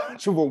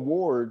bunch of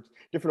awards,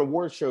 different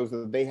award shows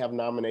that they have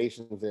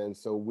nominations in.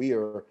 So we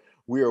are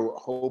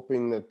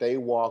hoping that they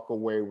walk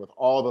away with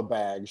all the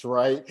bags,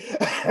 right?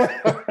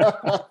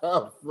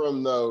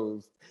 From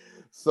those.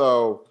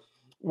 So,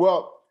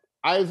 well,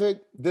 Isaac,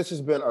 this has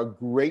been a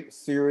great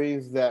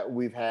series that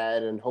we've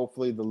had, and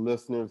hopefully the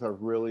listeners have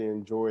really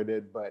enjoyed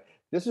it. But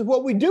this is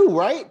what we do,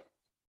 right?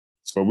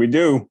 That's what we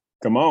do.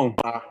 Come on.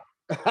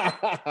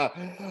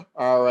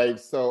 All right.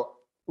 So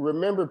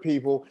remember,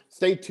 people,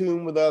 stay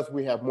tuned with us.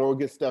 We have more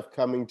good stuff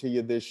coming to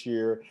you this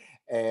year,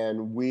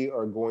 and we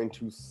are going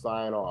to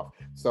sign off.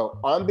 So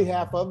on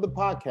behalf of the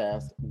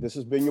podcast, this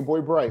has been your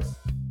boy Bryce.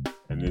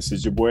 And this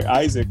is your boy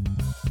Isaac.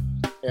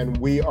 And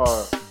we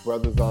are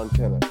Brothers on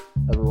Tennis.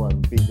 Everyone,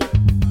 be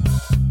good.